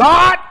am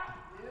God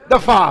the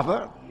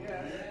Father,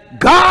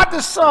 God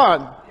the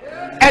Son,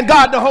 and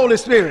God the Holy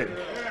Spirit.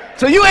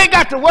 So you ain't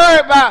got to worry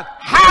about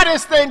how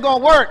this thing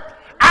gonna work.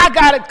 I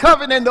got it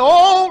covered in the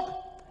old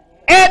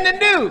and the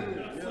new.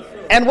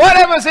 And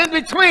whatever's in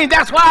between,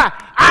 that's why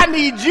I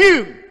need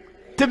you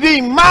to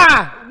be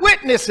my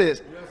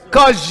witnesses.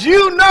 Because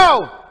you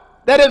know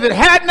that if it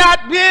had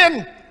not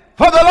been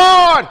for the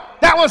Lord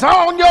that was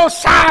on your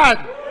side,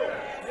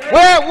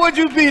 where would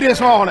you be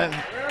this morning?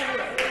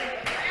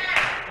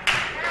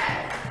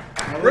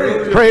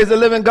 Praise the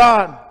living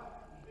God.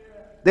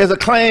 There's a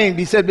claim.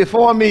 He said,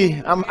 before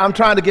me, I'm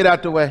trying to get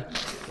out the way.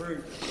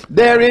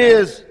 There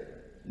is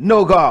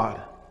no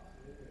God.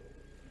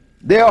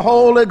 Their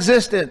whole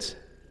existence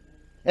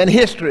and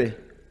history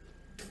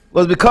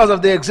was because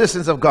of the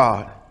existence of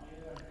God.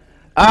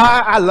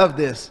 I love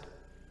this.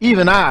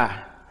 Even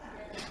I.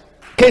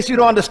 In case you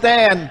don't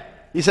understand,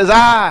 he says,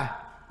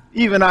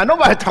 even I.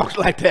 Nobody talks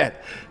like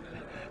that.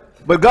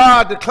 But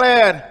God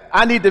declared,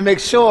 I need to make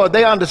sure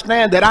they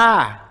understand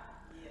that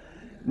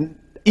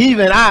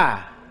even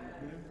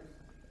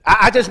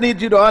I just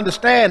need you to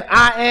understand,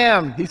 I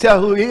am, he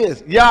tells who he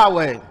is,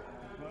 Yahweh.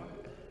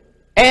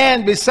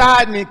 And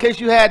beside me, in case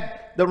you had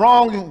the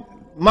wrong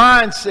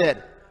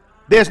mindset,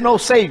 there's no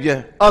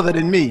Savior other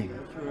than me.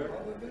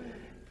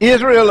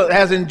 Israel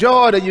has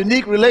enjoyed a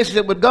unique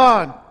relationship with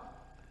God,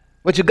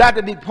 but you got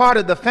to be part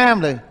of the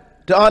family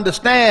to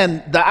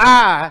understand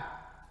the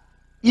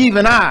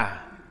even I.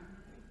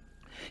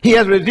 He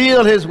has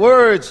revealed his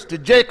words to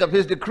Jacob,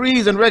 his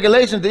decrees and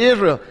regulations to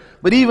Israel,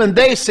 but even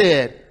they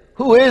said,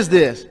 who is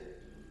this?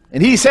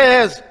 And he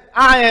says,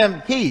 I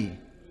am he.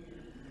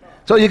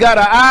 So you got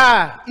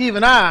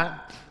even I,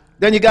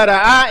 then you got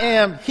I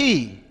am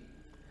he,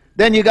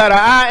 then you got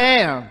I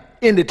am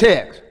in the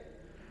text.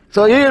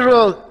 So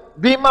Israel,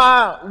 be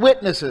my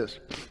witnesses,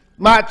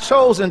 my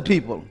chosen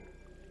people,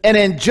 and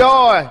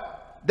enjoy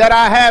that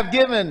I have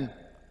given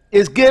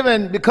is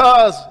given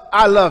because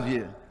I love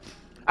you.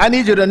 I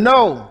need you to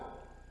know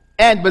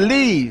and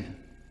believe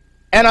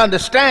and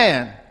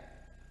understand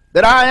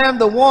that I am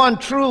the one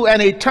true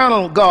and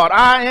eternal God.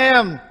 I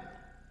am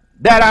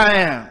that I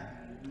am.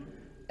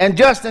 And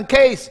just in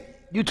case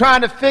you're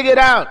trying to figure it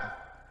out,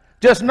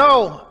 just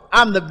know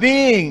I'm the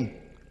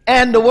being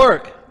and the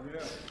work.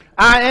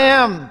 I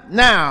am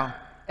now,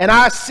 and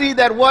I see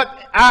that what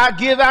I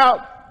give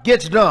out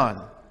gets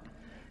done.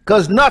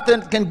 Because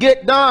nothing can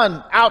get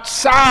done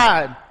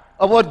outside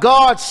of what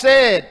God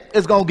said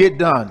is going to get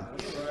done.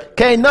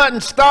 Can't nothing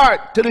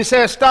start till he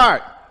says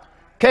start.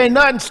 Can't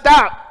nothing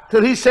stop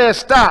till he says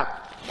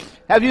stop.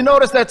 Have you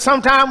noticed that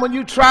sometime when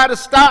you try to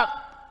stop,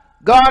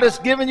 God is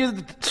giving you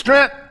the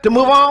strength to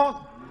move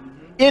on?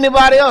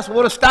 Anybody else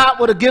would have stopped,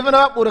 would have given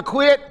up, would have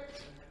quit?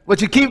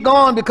 But you keep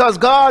going because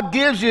God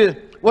gives you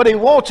what he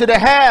wants you to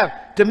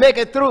have to make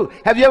it through.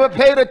 Have you ever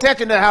paid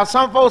attention to how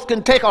some folks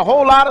can take a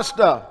whole lot of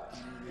stuff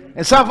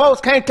and some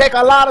folks can't take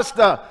a lot of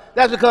stuff?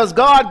 That's because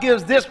God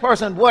gives this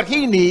person what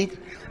he needs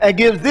and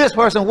gives this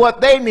person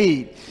what they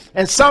need.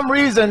 And some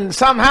reason,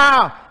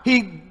 somehow,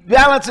 he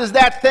balances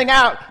that thing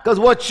out, because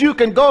what you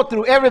can go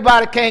through,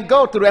 everybody can't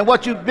go through. And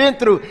what you've been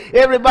through,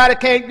 everybody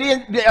can't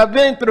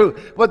been through.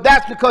 But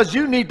that's because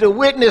you need to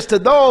witness to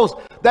those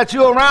that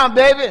you're around,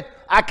 baby.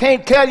 I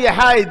can't tell you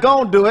how he's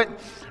going to do it.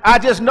 I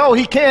just know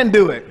he can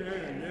do it.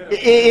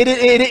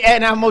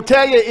 And I'm going to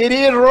tell you, it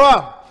is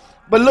rough.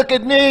 But look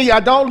at me. I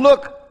don't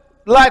look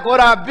like what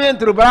I've been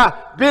through, but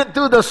I've been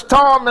through the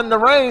storm and the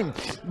rain,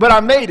 but I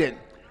made it.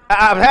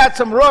 I've had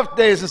some rough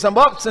days and some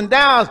ups and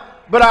downs,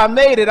 but I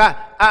made it.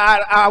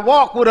 I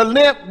walked with a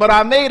limp, but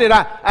I made it.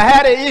 I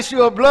had an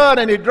issue of blood,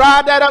 and he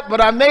dried that up,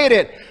 but I made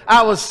it.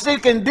 I was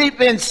sinking deep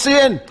in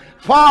sin,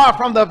 far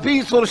from the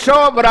peaceful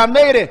shore, but I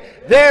made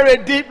it.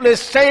 Very deeply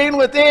stained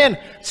within,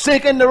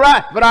 sinking to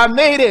right, but I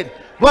made it.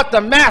 But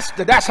the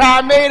master, that's how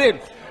I made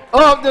it,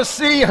 of the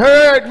sea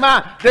heard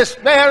my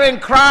despairing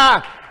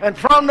cry, and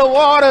from the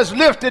waters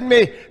lifted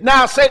me.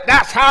 Now say,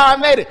 that's how I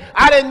made it.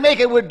 I didn't make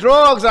it with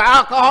drugs or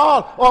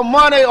alcohol or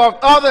money or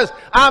others.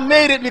 I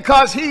made it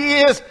because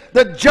he is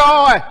the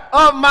joy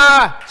of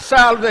my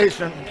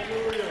salvation.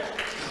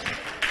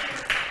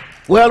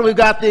 Well, we've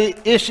got the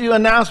issue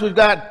announced. We've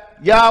got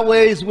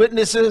Yahweh's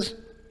witnesses.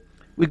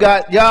 We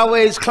got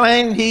Yahweh's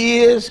claim he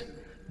is.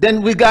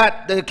 Then we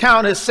got the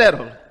account is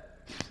settled.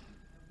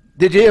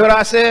 Did you hear what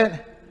I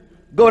said?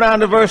 Go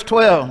down to verse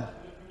 12.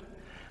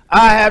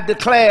 I have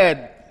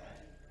declared.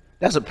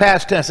 That's a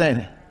past tense, ain't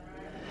it?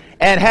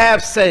 And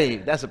have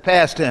saved. That's a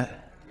past tense.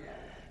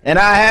 And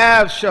I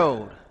have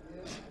showed.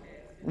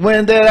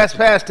 That's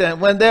past tense.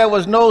 When there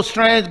was no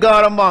strange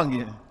God among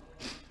you.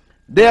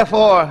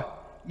 Therefore,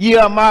 ye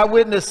are my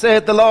witness,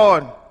 saith the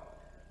Lord,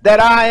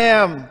 that I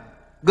am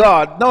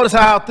God. Notice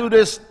how through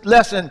this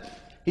lesson,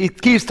 he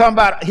keeps talking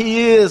about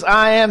he is,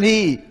 I am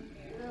he.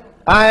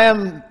 I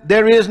am,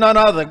 there is none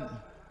other.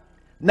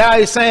 Now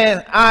he's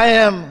saying, I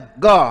am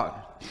God.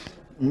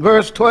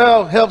 Verse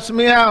 12 helps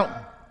me out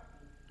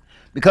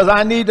because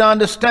I need to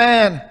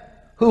understand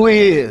who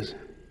he is.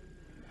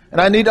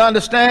 And I need to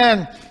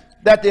understand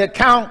that the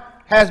account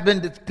has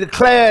been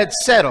declared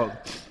settled.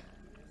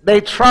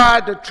 They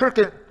tried to trick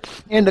it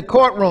in the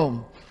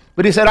courtroom,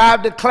 but he said,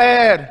 I've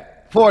declared,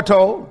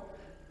 foretold,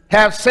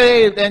 have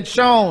saved and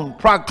shown,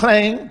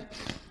 proclaimed,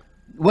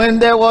 when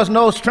there was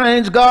no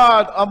strange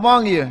God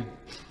among you,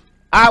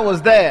 I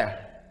was there.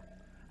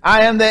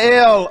 I am the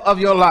El of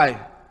your life.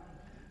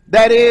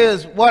 That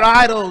is, what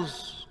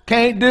idols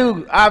can't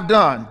do, I've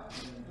done.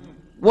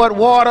 What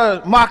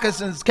water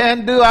moccasins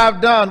can't do, I've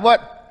done.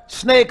 What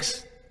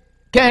snakes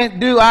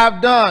can't do,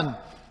 I've done.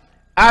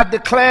 I've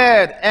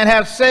declared and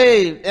have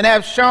saved and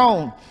have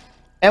shown.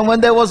 And when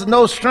there was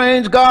no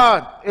strange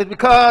God, it's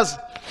because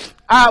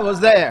I was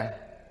there.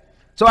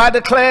 So I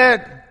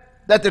declared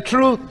that the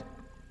truth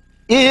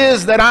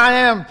is that I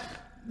am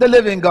the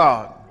living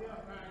God.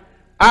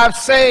 I've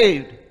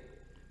saved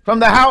from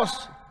the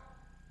house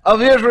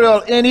of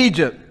Israel in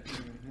Egypt,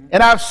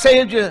 and I've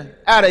saved you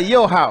out of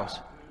your house.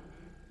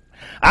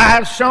 I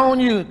have shown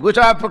you, which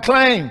I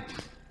proclaim,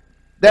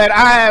 that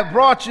I have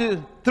brought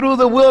you through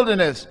the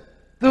wilderness,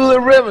 through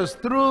the rivers,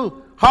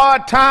 through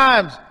hard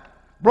times,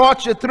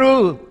 brought you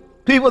through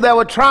people that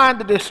were trying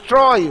to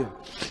destroy you.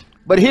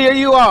 But here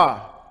you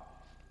are.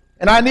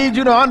 And I need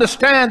you to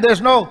understand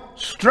there's no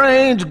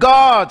strange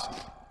gods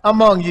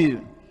among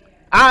you.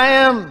 I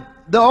am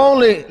the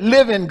only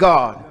living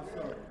God.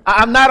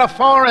 I'm not a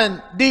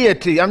foreign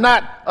deity. I'm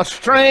not a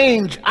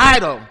strange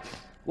idol.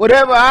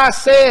 Whatever I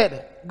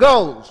said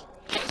goes.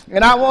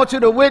 And I want you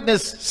to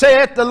witness,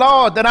 saith the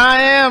Lord, that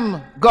I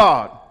am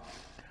God.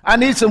 I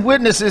need some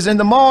witnesses in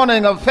the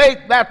morning of Faith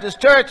Baptist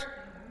Church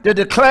to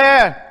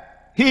declare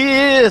He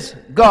is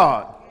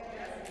God.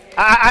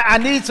 I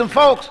need some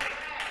folks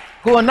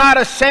who are not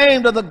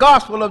ashamed of the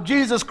gospel of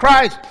Jesus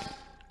Christ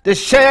to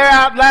share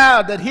out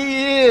loud that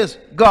He is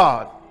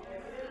God.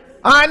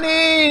 I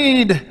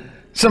need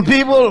some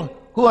people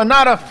who are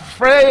not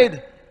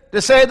afraid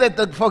to say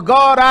that for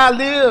God I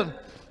live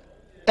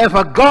and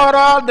for God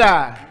I'll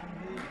die.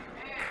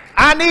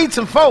 I need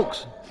some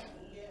folks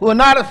who are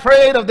not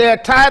afraid of their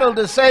title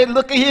to say,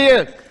 look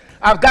here,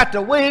 I've got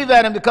to wave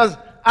at Him because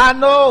I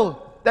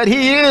know that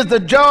He is the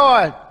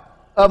joy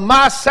of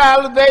my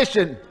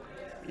salvation.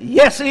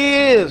 Yes, He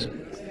is.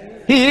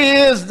 He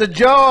is the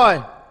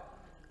joy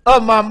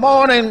of my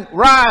morning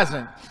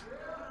rising,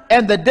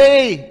 and the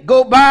day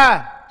go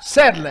by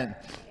settling,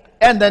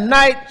 and the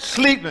night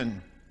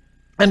sleeping.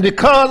 And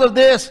because of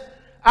this,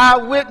 I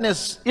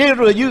witnessed,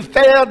 Israel, you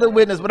failed to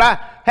witness, but I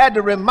had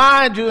to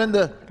remind you in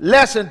the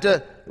lesson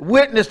to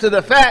witness to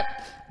the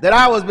fact that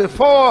I was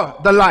before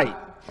the light,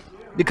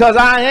 because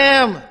I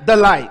am the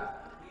light.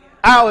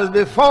 I was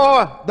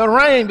before the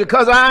rain,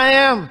 because I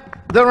am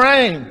the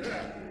rain.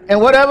 And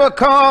whatever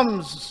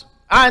comes,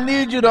 I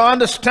need you to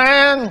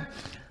understand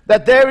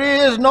that there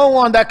is no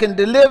one that can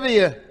deliver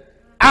you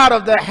out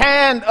of the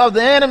hand of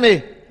the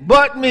enemy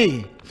but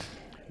me.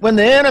 When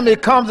the enemy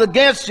comes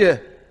against you,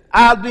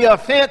 I'll be a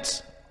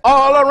fence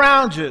all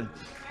around you.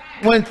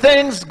 When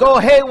things go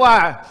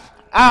haywire,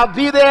 I'll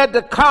be there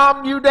to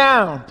calm you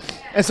down.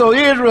 And so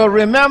Israel,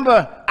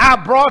 remember, I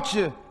brought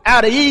you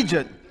out of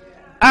Egypt.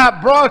 I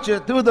brought you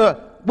through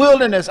the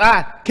wilderness.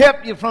 I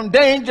kept you from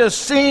danger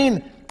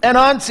seen and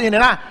unseen.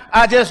 And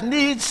I just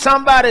need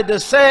somebody to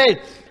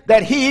say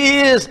that He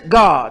is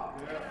God.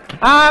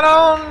 I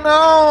don't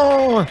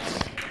know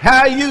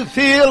how you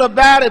feel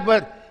about it,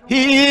 but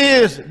He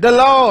is the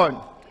Lord,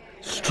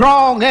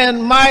 strong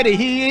and mighty.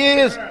 He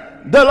is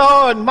the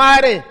Lord,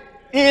 mighty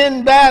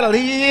in battle.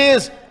 He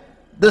is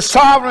the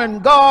sovereign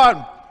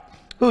God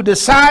who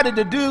decided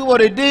to do what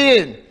He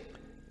did.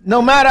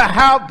 No matter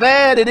how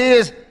bad it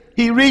is,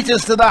 He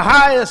reaches to the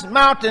highest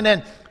mountain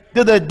and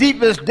to the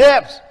deepest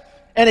depths,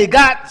 and He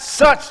got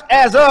such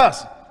as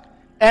us.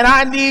 And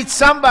I need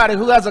somebody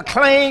who has a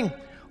claim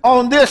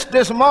on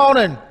this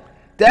morning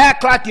to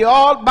act like you're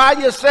all by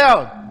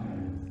yourself,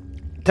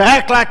 to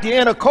act like you're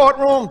in a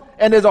courtroom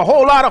and there's a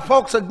whole lot of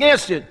folks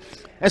against you,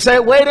 and say,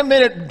 wait a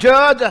minute,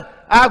 Judge,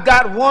 I've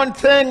got one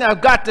thing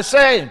I've got to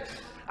say.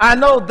 I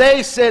know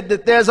they said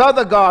that there's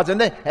other gods,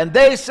 and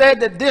they said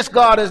that this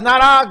God is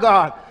not our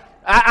God.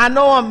 I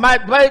know I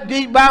might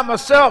be by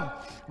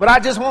myself, but I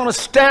just want to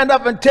stand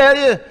up and tell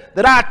you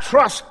that I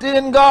trust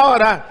in God,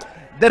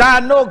 that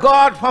I know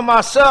God for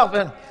myself,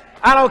 and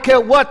I don't care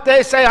what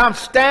they say. I'm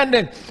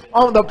standing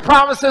on the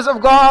promises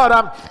of God.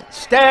 I'm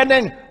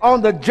standing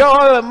on the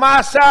joy of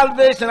my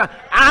salvation.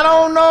 I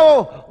don't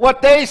know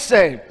what they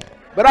say,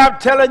 but I'm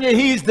telling you,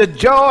 He's the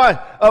joy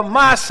of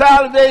my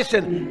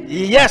salvation.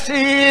 Yes,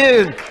 He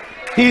is.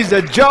 He's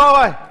the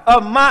joy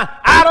of my...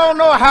 I don't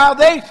know how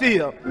they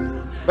feel,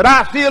 but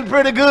I feel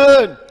pretty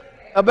good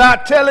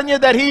about telling you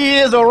that He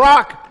is a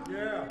rock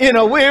in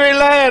a weary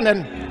land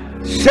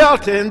and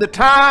shelter in the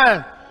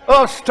time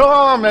of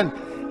storm, and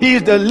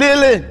He's the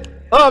lily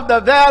of the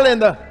valley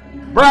and the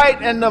bright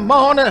and the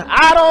morning.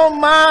 I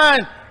don't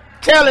mind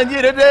telling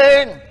you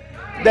today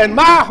that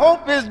my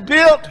hope is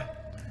built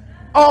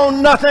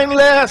on nothing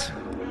less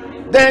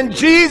than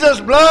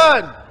Jesus'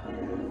 blood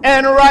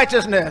and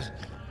righteousness.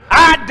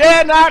 I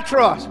dare not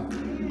trust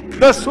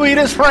the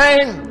sweetest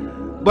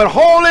frame, but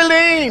wholly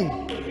lean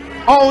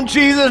on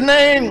Jesus'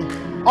 name,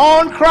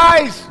 on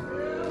Christ,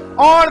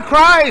 on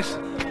Christ,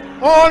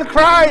 on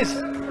Christ,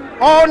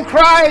 on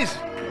Christ,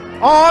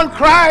 on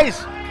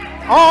Christ,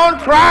 on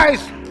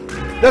Christ,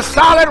 the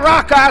solid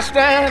rock I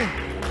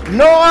stand.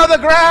 No other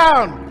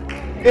ground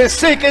is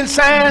sinking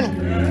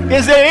sand.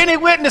 Is there any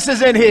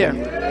witnesses in here?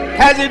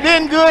 Has He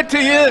been good to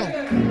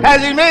you?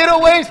 Has He made a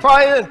way for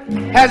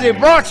you? Has He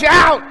brought you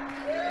out?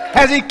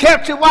 Has He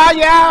kept you while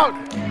you're out?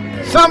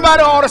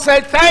 Somebody ought to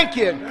say thank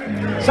you.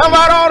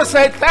 Somebody ought to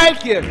say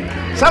thank you.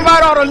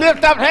 Somebody ought to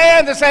lift up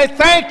hands and say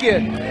thank you.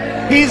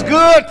 He's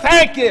good,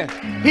 thank you.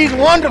 He's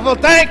wonderful,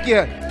 thank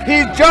you.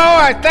 He's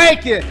joy,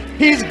 thank you.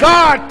 He's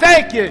God,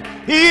 thank you.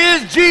 He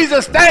is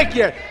Jesus, thank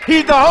you.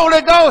 He's the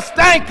Holy Ghost,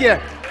 thank you.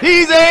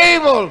 He's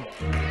able.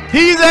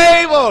 He's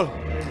able.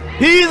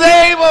 He's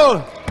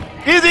able.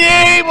 Is he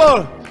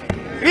able?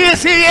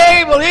 Is he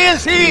able?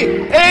 Is he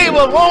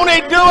able? Won't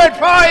he do it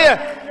for you?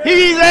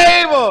 He's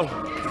able.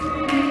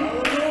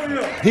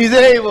 He's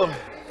able.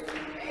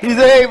 He's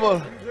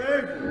able.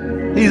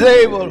 He's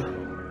able.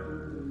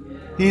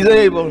 He's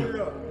able.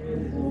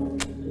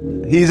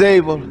 He's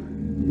able.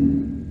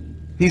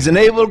 He's an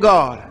able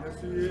God.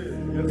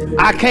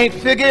 I can't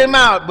figure him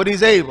out, but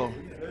he's able.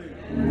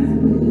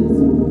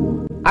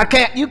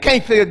 You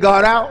can't figure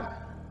God out.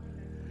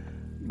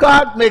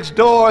 God makes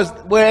doors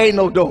where ain't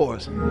no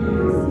doors.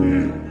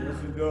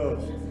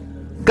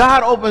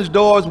 God opens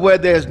doors where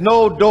there's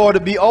no door to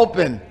be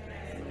open.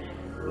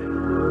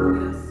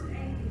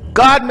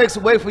 God makes a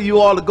way for you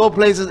all to go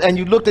places, and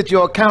you looked at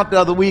your account the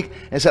other week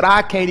and said,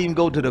 I can't even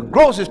go to the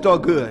grocery store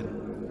good.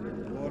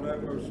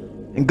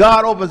 And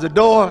God opens the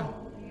door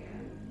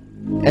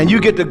and you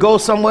get to go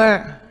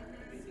somewhere.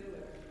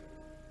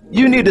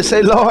 You need to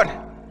say, Lord,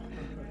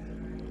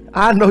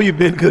 I know you've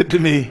been good to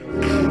me.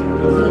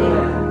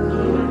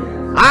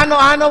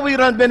 I know we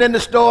done been in the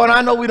store, and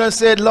I know we done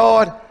said,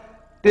 Lord,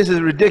 this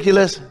is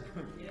ridiculous.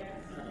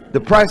 The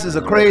prices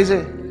are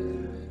crazy.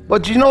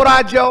 But you know what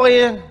I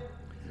joy in?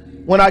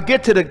 When I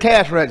get to the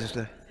cash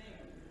register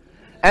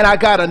and I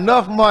got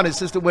enough money,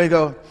 Sister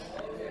Wingo,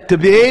 to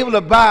be able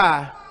to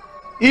buy,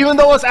 even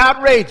though it's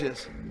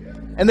outrageous,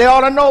 and they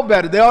ought to know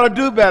better, they ought to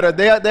do better,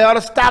 they ought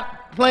to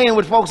stop playing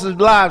with folks'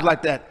 lives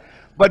like that.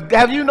 But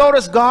have you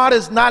noticed God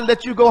has not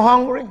let you go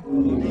hungry?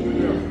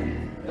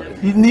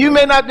 You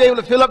may not be able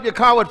to fill up your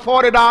car with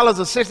 $40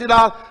 or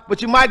 $60,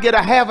 but you might get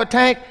a half a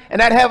tank, and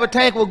that half a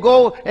tank will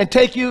go and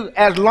take you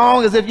as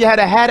long as if you had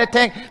a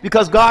tank,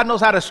 because God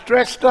knows how to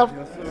stretch stuff.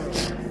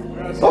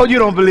 Oh, you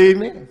don't believe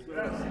me?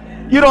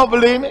 You don't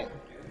believe me?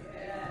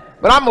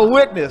 But I'm a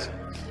witness.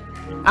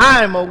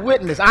 I am a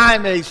witness. I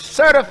am a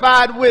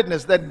certified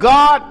witness that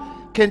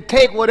God can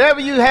take whatever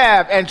you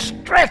have and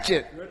stretch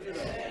it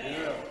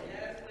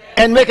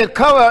and make it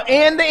cover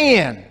end to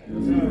end.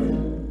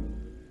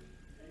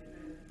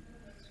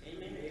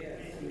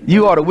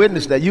 You ought to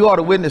witness that. You ought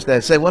to witness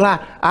that. Say, well,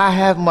 I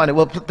have money.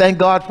 Well, thank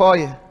God for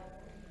you.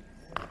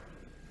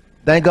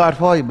 Thank God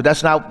for you. But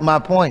that's not my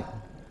point.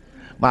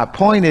 My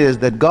point is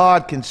that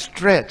God can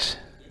stretch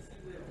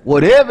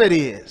whatever it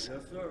is.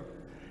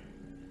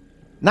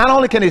 Not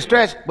only can he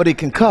stretch, but he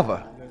can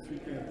cover.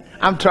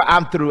 I'm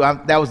through.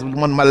 That was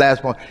one of my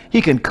last points. He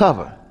can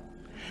cover.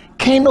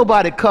 Can't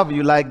nobody cover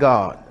you like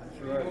God.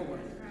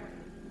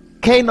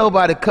 Can't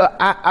nobody cover.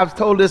 I've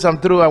told this.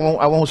 I'm through.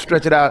 I won't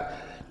stretch it out.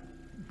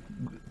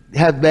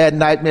 Have bad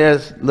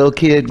nightmares. Little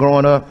kid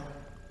growing up.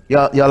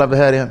 Y'all ever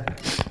had him?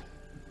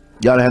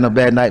 Y'all had no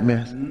bad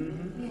nightmares?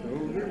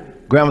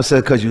 Grandma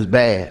said because you was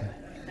bad.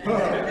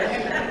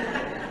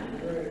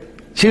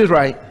 She was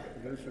right.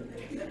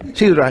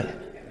 She was right.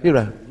 She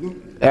was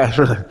right. That's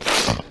right.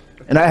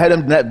 And I had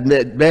them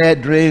that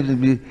bad dreams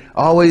and be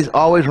always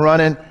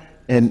running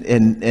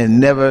and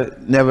never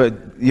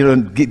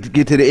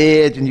get to the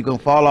edge, and you're gonna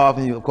fall off,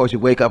 and of course you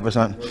wake up or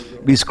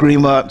something. Be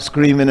screaming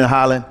and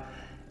hollering.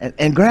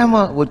 And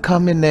Grandma would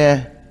come in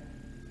there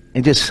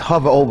and just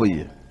hover over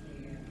you.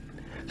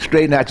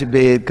 Straighten out your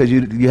bed, because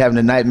you're having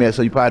a nightmare,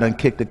 so you probably done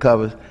kick the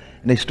covers.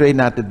 And they straighten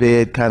out the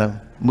bed, kind of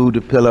move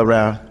the pillow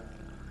around.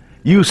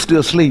 You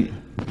still sleep.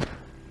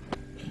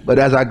 But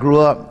as I grew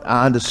up,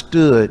 I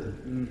understood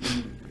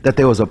that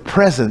there was a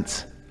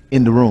presence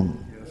in the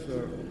room. Yes,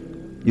 sir.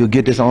 You'll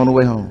get this on the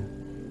way home.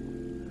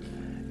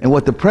 And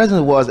what the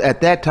presence was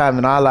at that time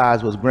in our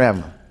lives was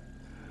Grandma.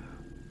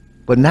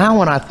 But now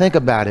when I think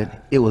about it,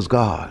 it was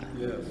God.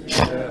 Yes.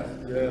 Yes.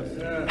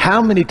 Yes.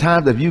 How many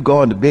times have you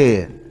gone to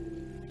bed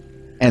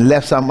and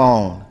left something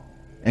on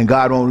and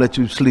God won't let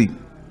you sleep?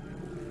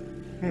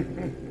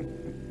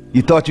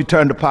 You thought you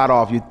turned the pot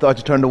off, you thought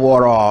you turned the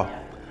water off,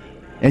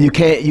 and you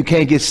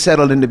can't get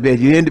settled in the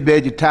bed. You're in the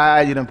bed, you're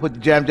tired, you done put the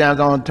jams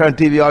on, turn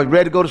the TV off, you're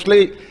ready to go to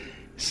sleep.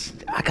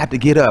 I got to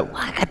get up.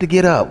 I got to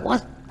get up.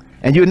 What?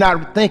 And you're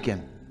not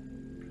thinking.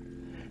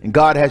 And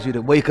God has you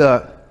to wake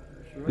up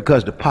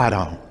because the pot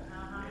on.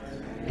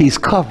 He's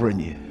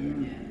covering you.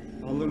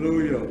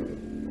 Hallelujah.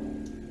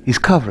 He's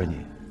covering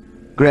you.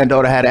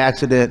 Granddaughter had an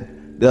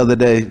accident the other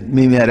day.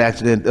 Mimi had an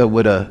accident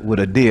with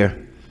a deer.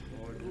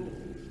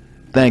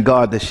 Thank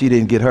God that she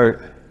didn't get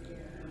hurt.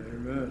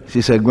 Amen.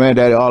 She said,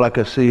 Granddaddy, all I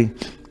could see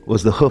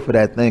was the hoof of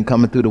that thing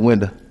coming through the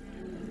window.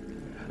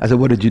 I said,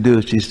 what did you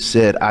do? She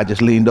said, I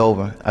just leaned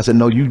over. I said,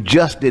 no, you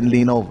just didn't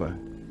lean over.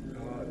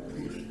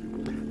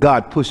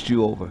 God pushed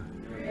you over.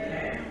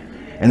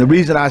 And the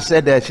reason I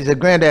said that, she said,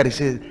 Granddaddy,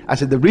 I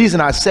said, the reason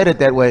I said it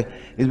that way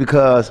is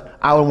because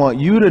I would want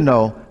you to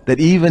know that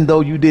even though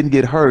you didn't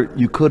get hurt,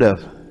 you could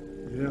have.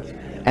 Yes.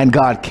 And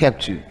God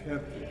kept you.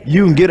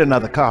 You can get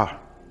another car.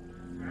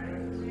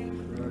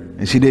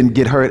 And she didn't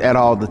get hurt at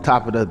all. The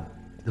top of the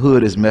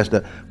hood is messed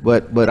up.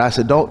 But I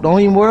said, don't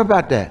even worry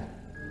about that.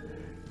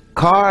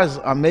 Cars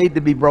are made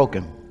to be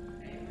broken.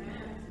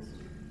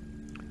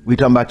 We're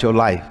talking about your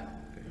life.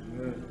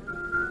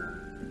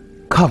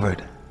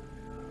 Covered.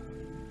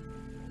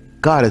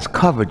 God has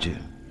covered you.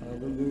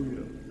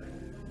 Hallelujah.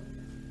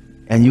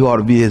 And you ought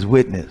to be his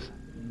witness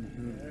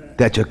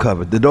that you're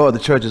covered. The door of the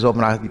church is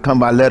open. You come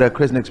by letter,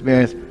 Christian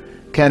Experience,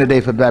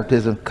 candidate for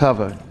baptism,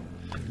 covered.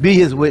 Be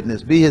his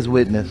witness. Be his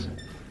witness.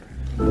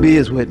 Be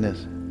his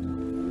witness.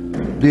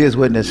 Be his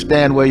witness.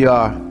 Stand where you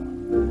are.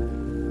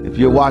 If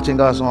you're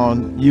watching us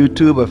on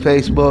YouTube or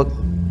Facebook,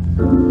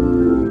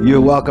 you're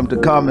welcome to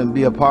come and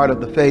be a part of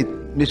the Faith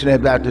Missionary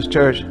Baptist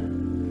Church,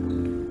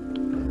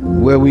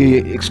 where we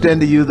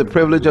extend to you the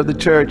privilege of the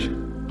church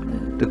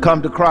to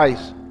come to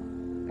Christ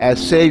as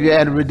Savior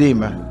and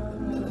Redeemer.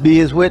 Be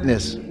his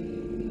witness.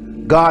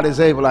 God is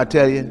able, I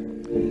tell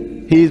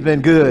you. He's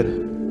been good.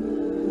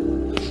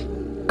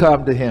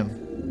 Come to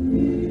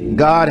him.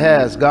 God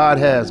has, God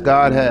has,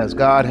 God has,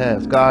 God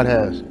has, God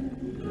has.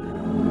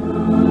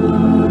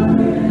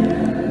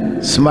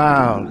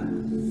 Smiled.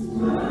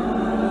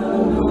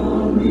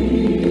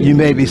 You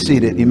may be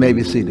seated. You may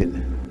be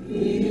seated.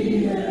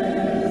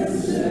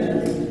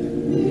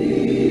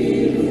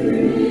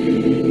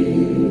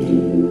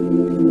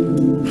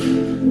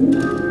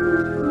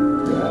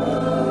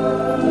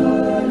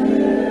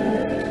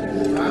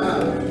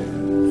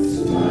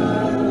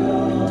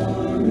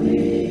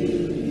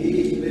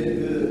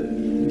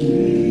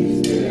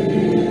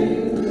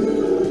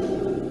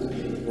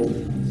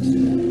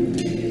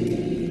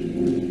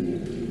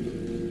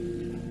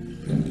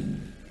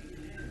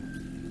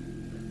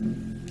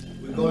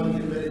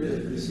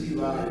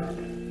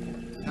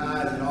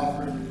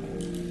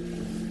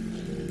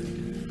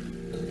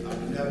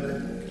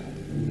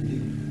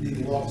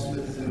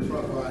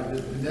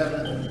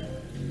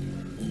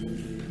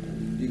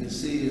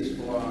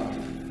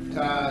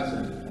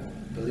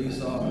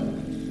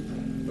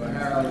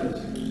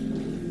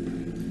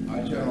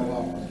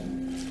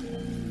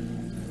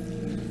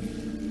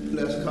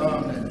 Let's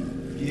come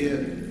and give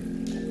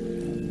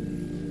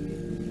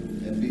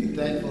and be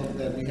thankful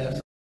that we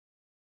have.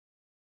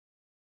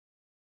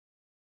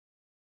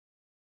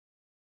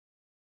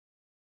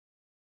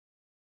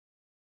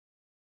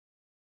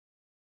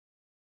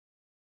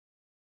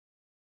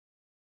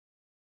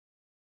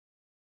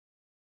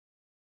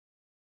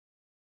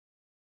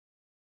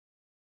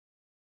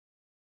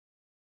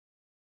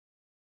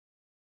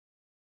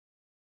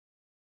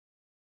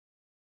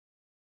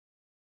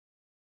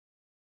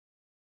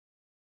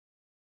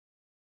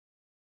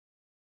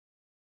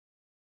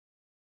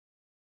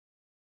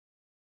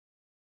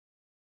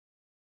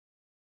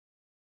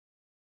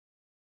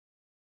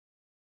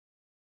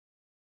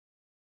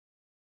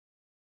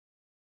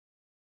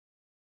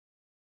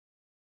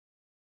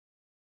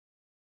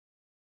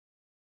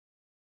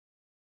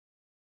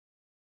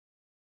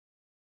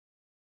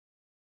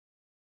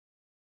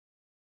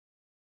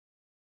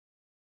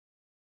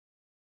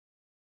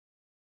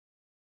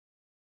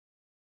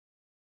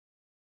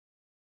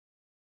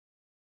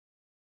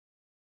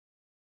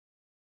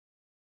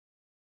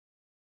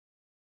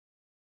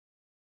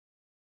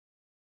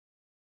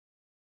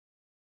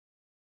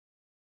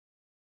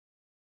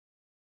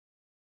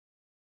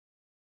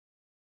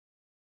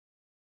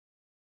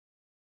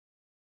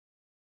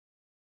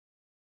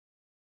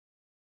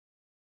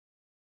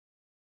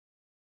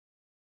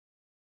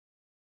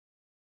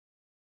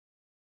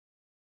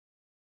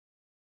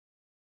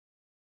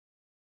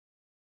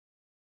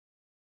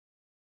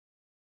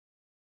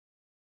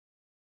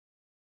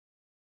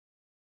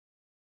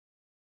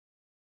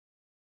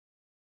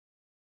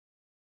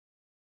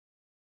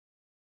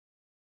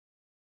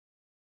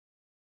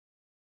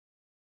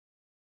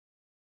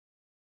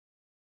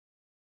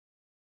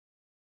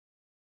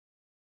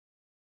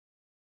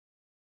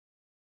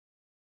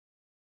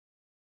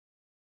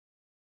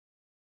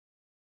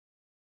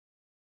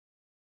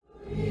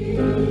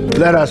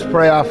 Let us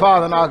pray. Our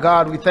Father and our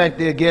God, we thank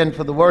thee again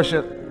for the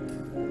worship.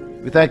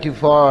 We thank you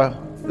for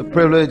the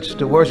privilege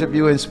to worship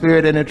you in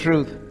spirit and in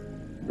truth.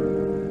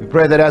 We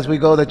pray that as we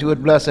go, that you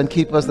would bless and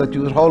keep us, that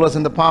you would hold us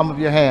in the palm of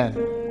your hand.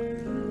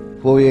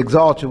 For we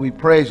exalt you, we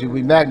praise you,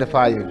 we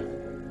magnify you.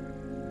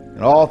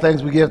 In all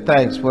things we give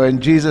thanks, for in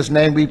Jesus'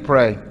 name we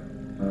pray.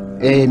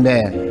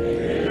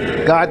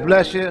 Amen. God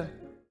bless you.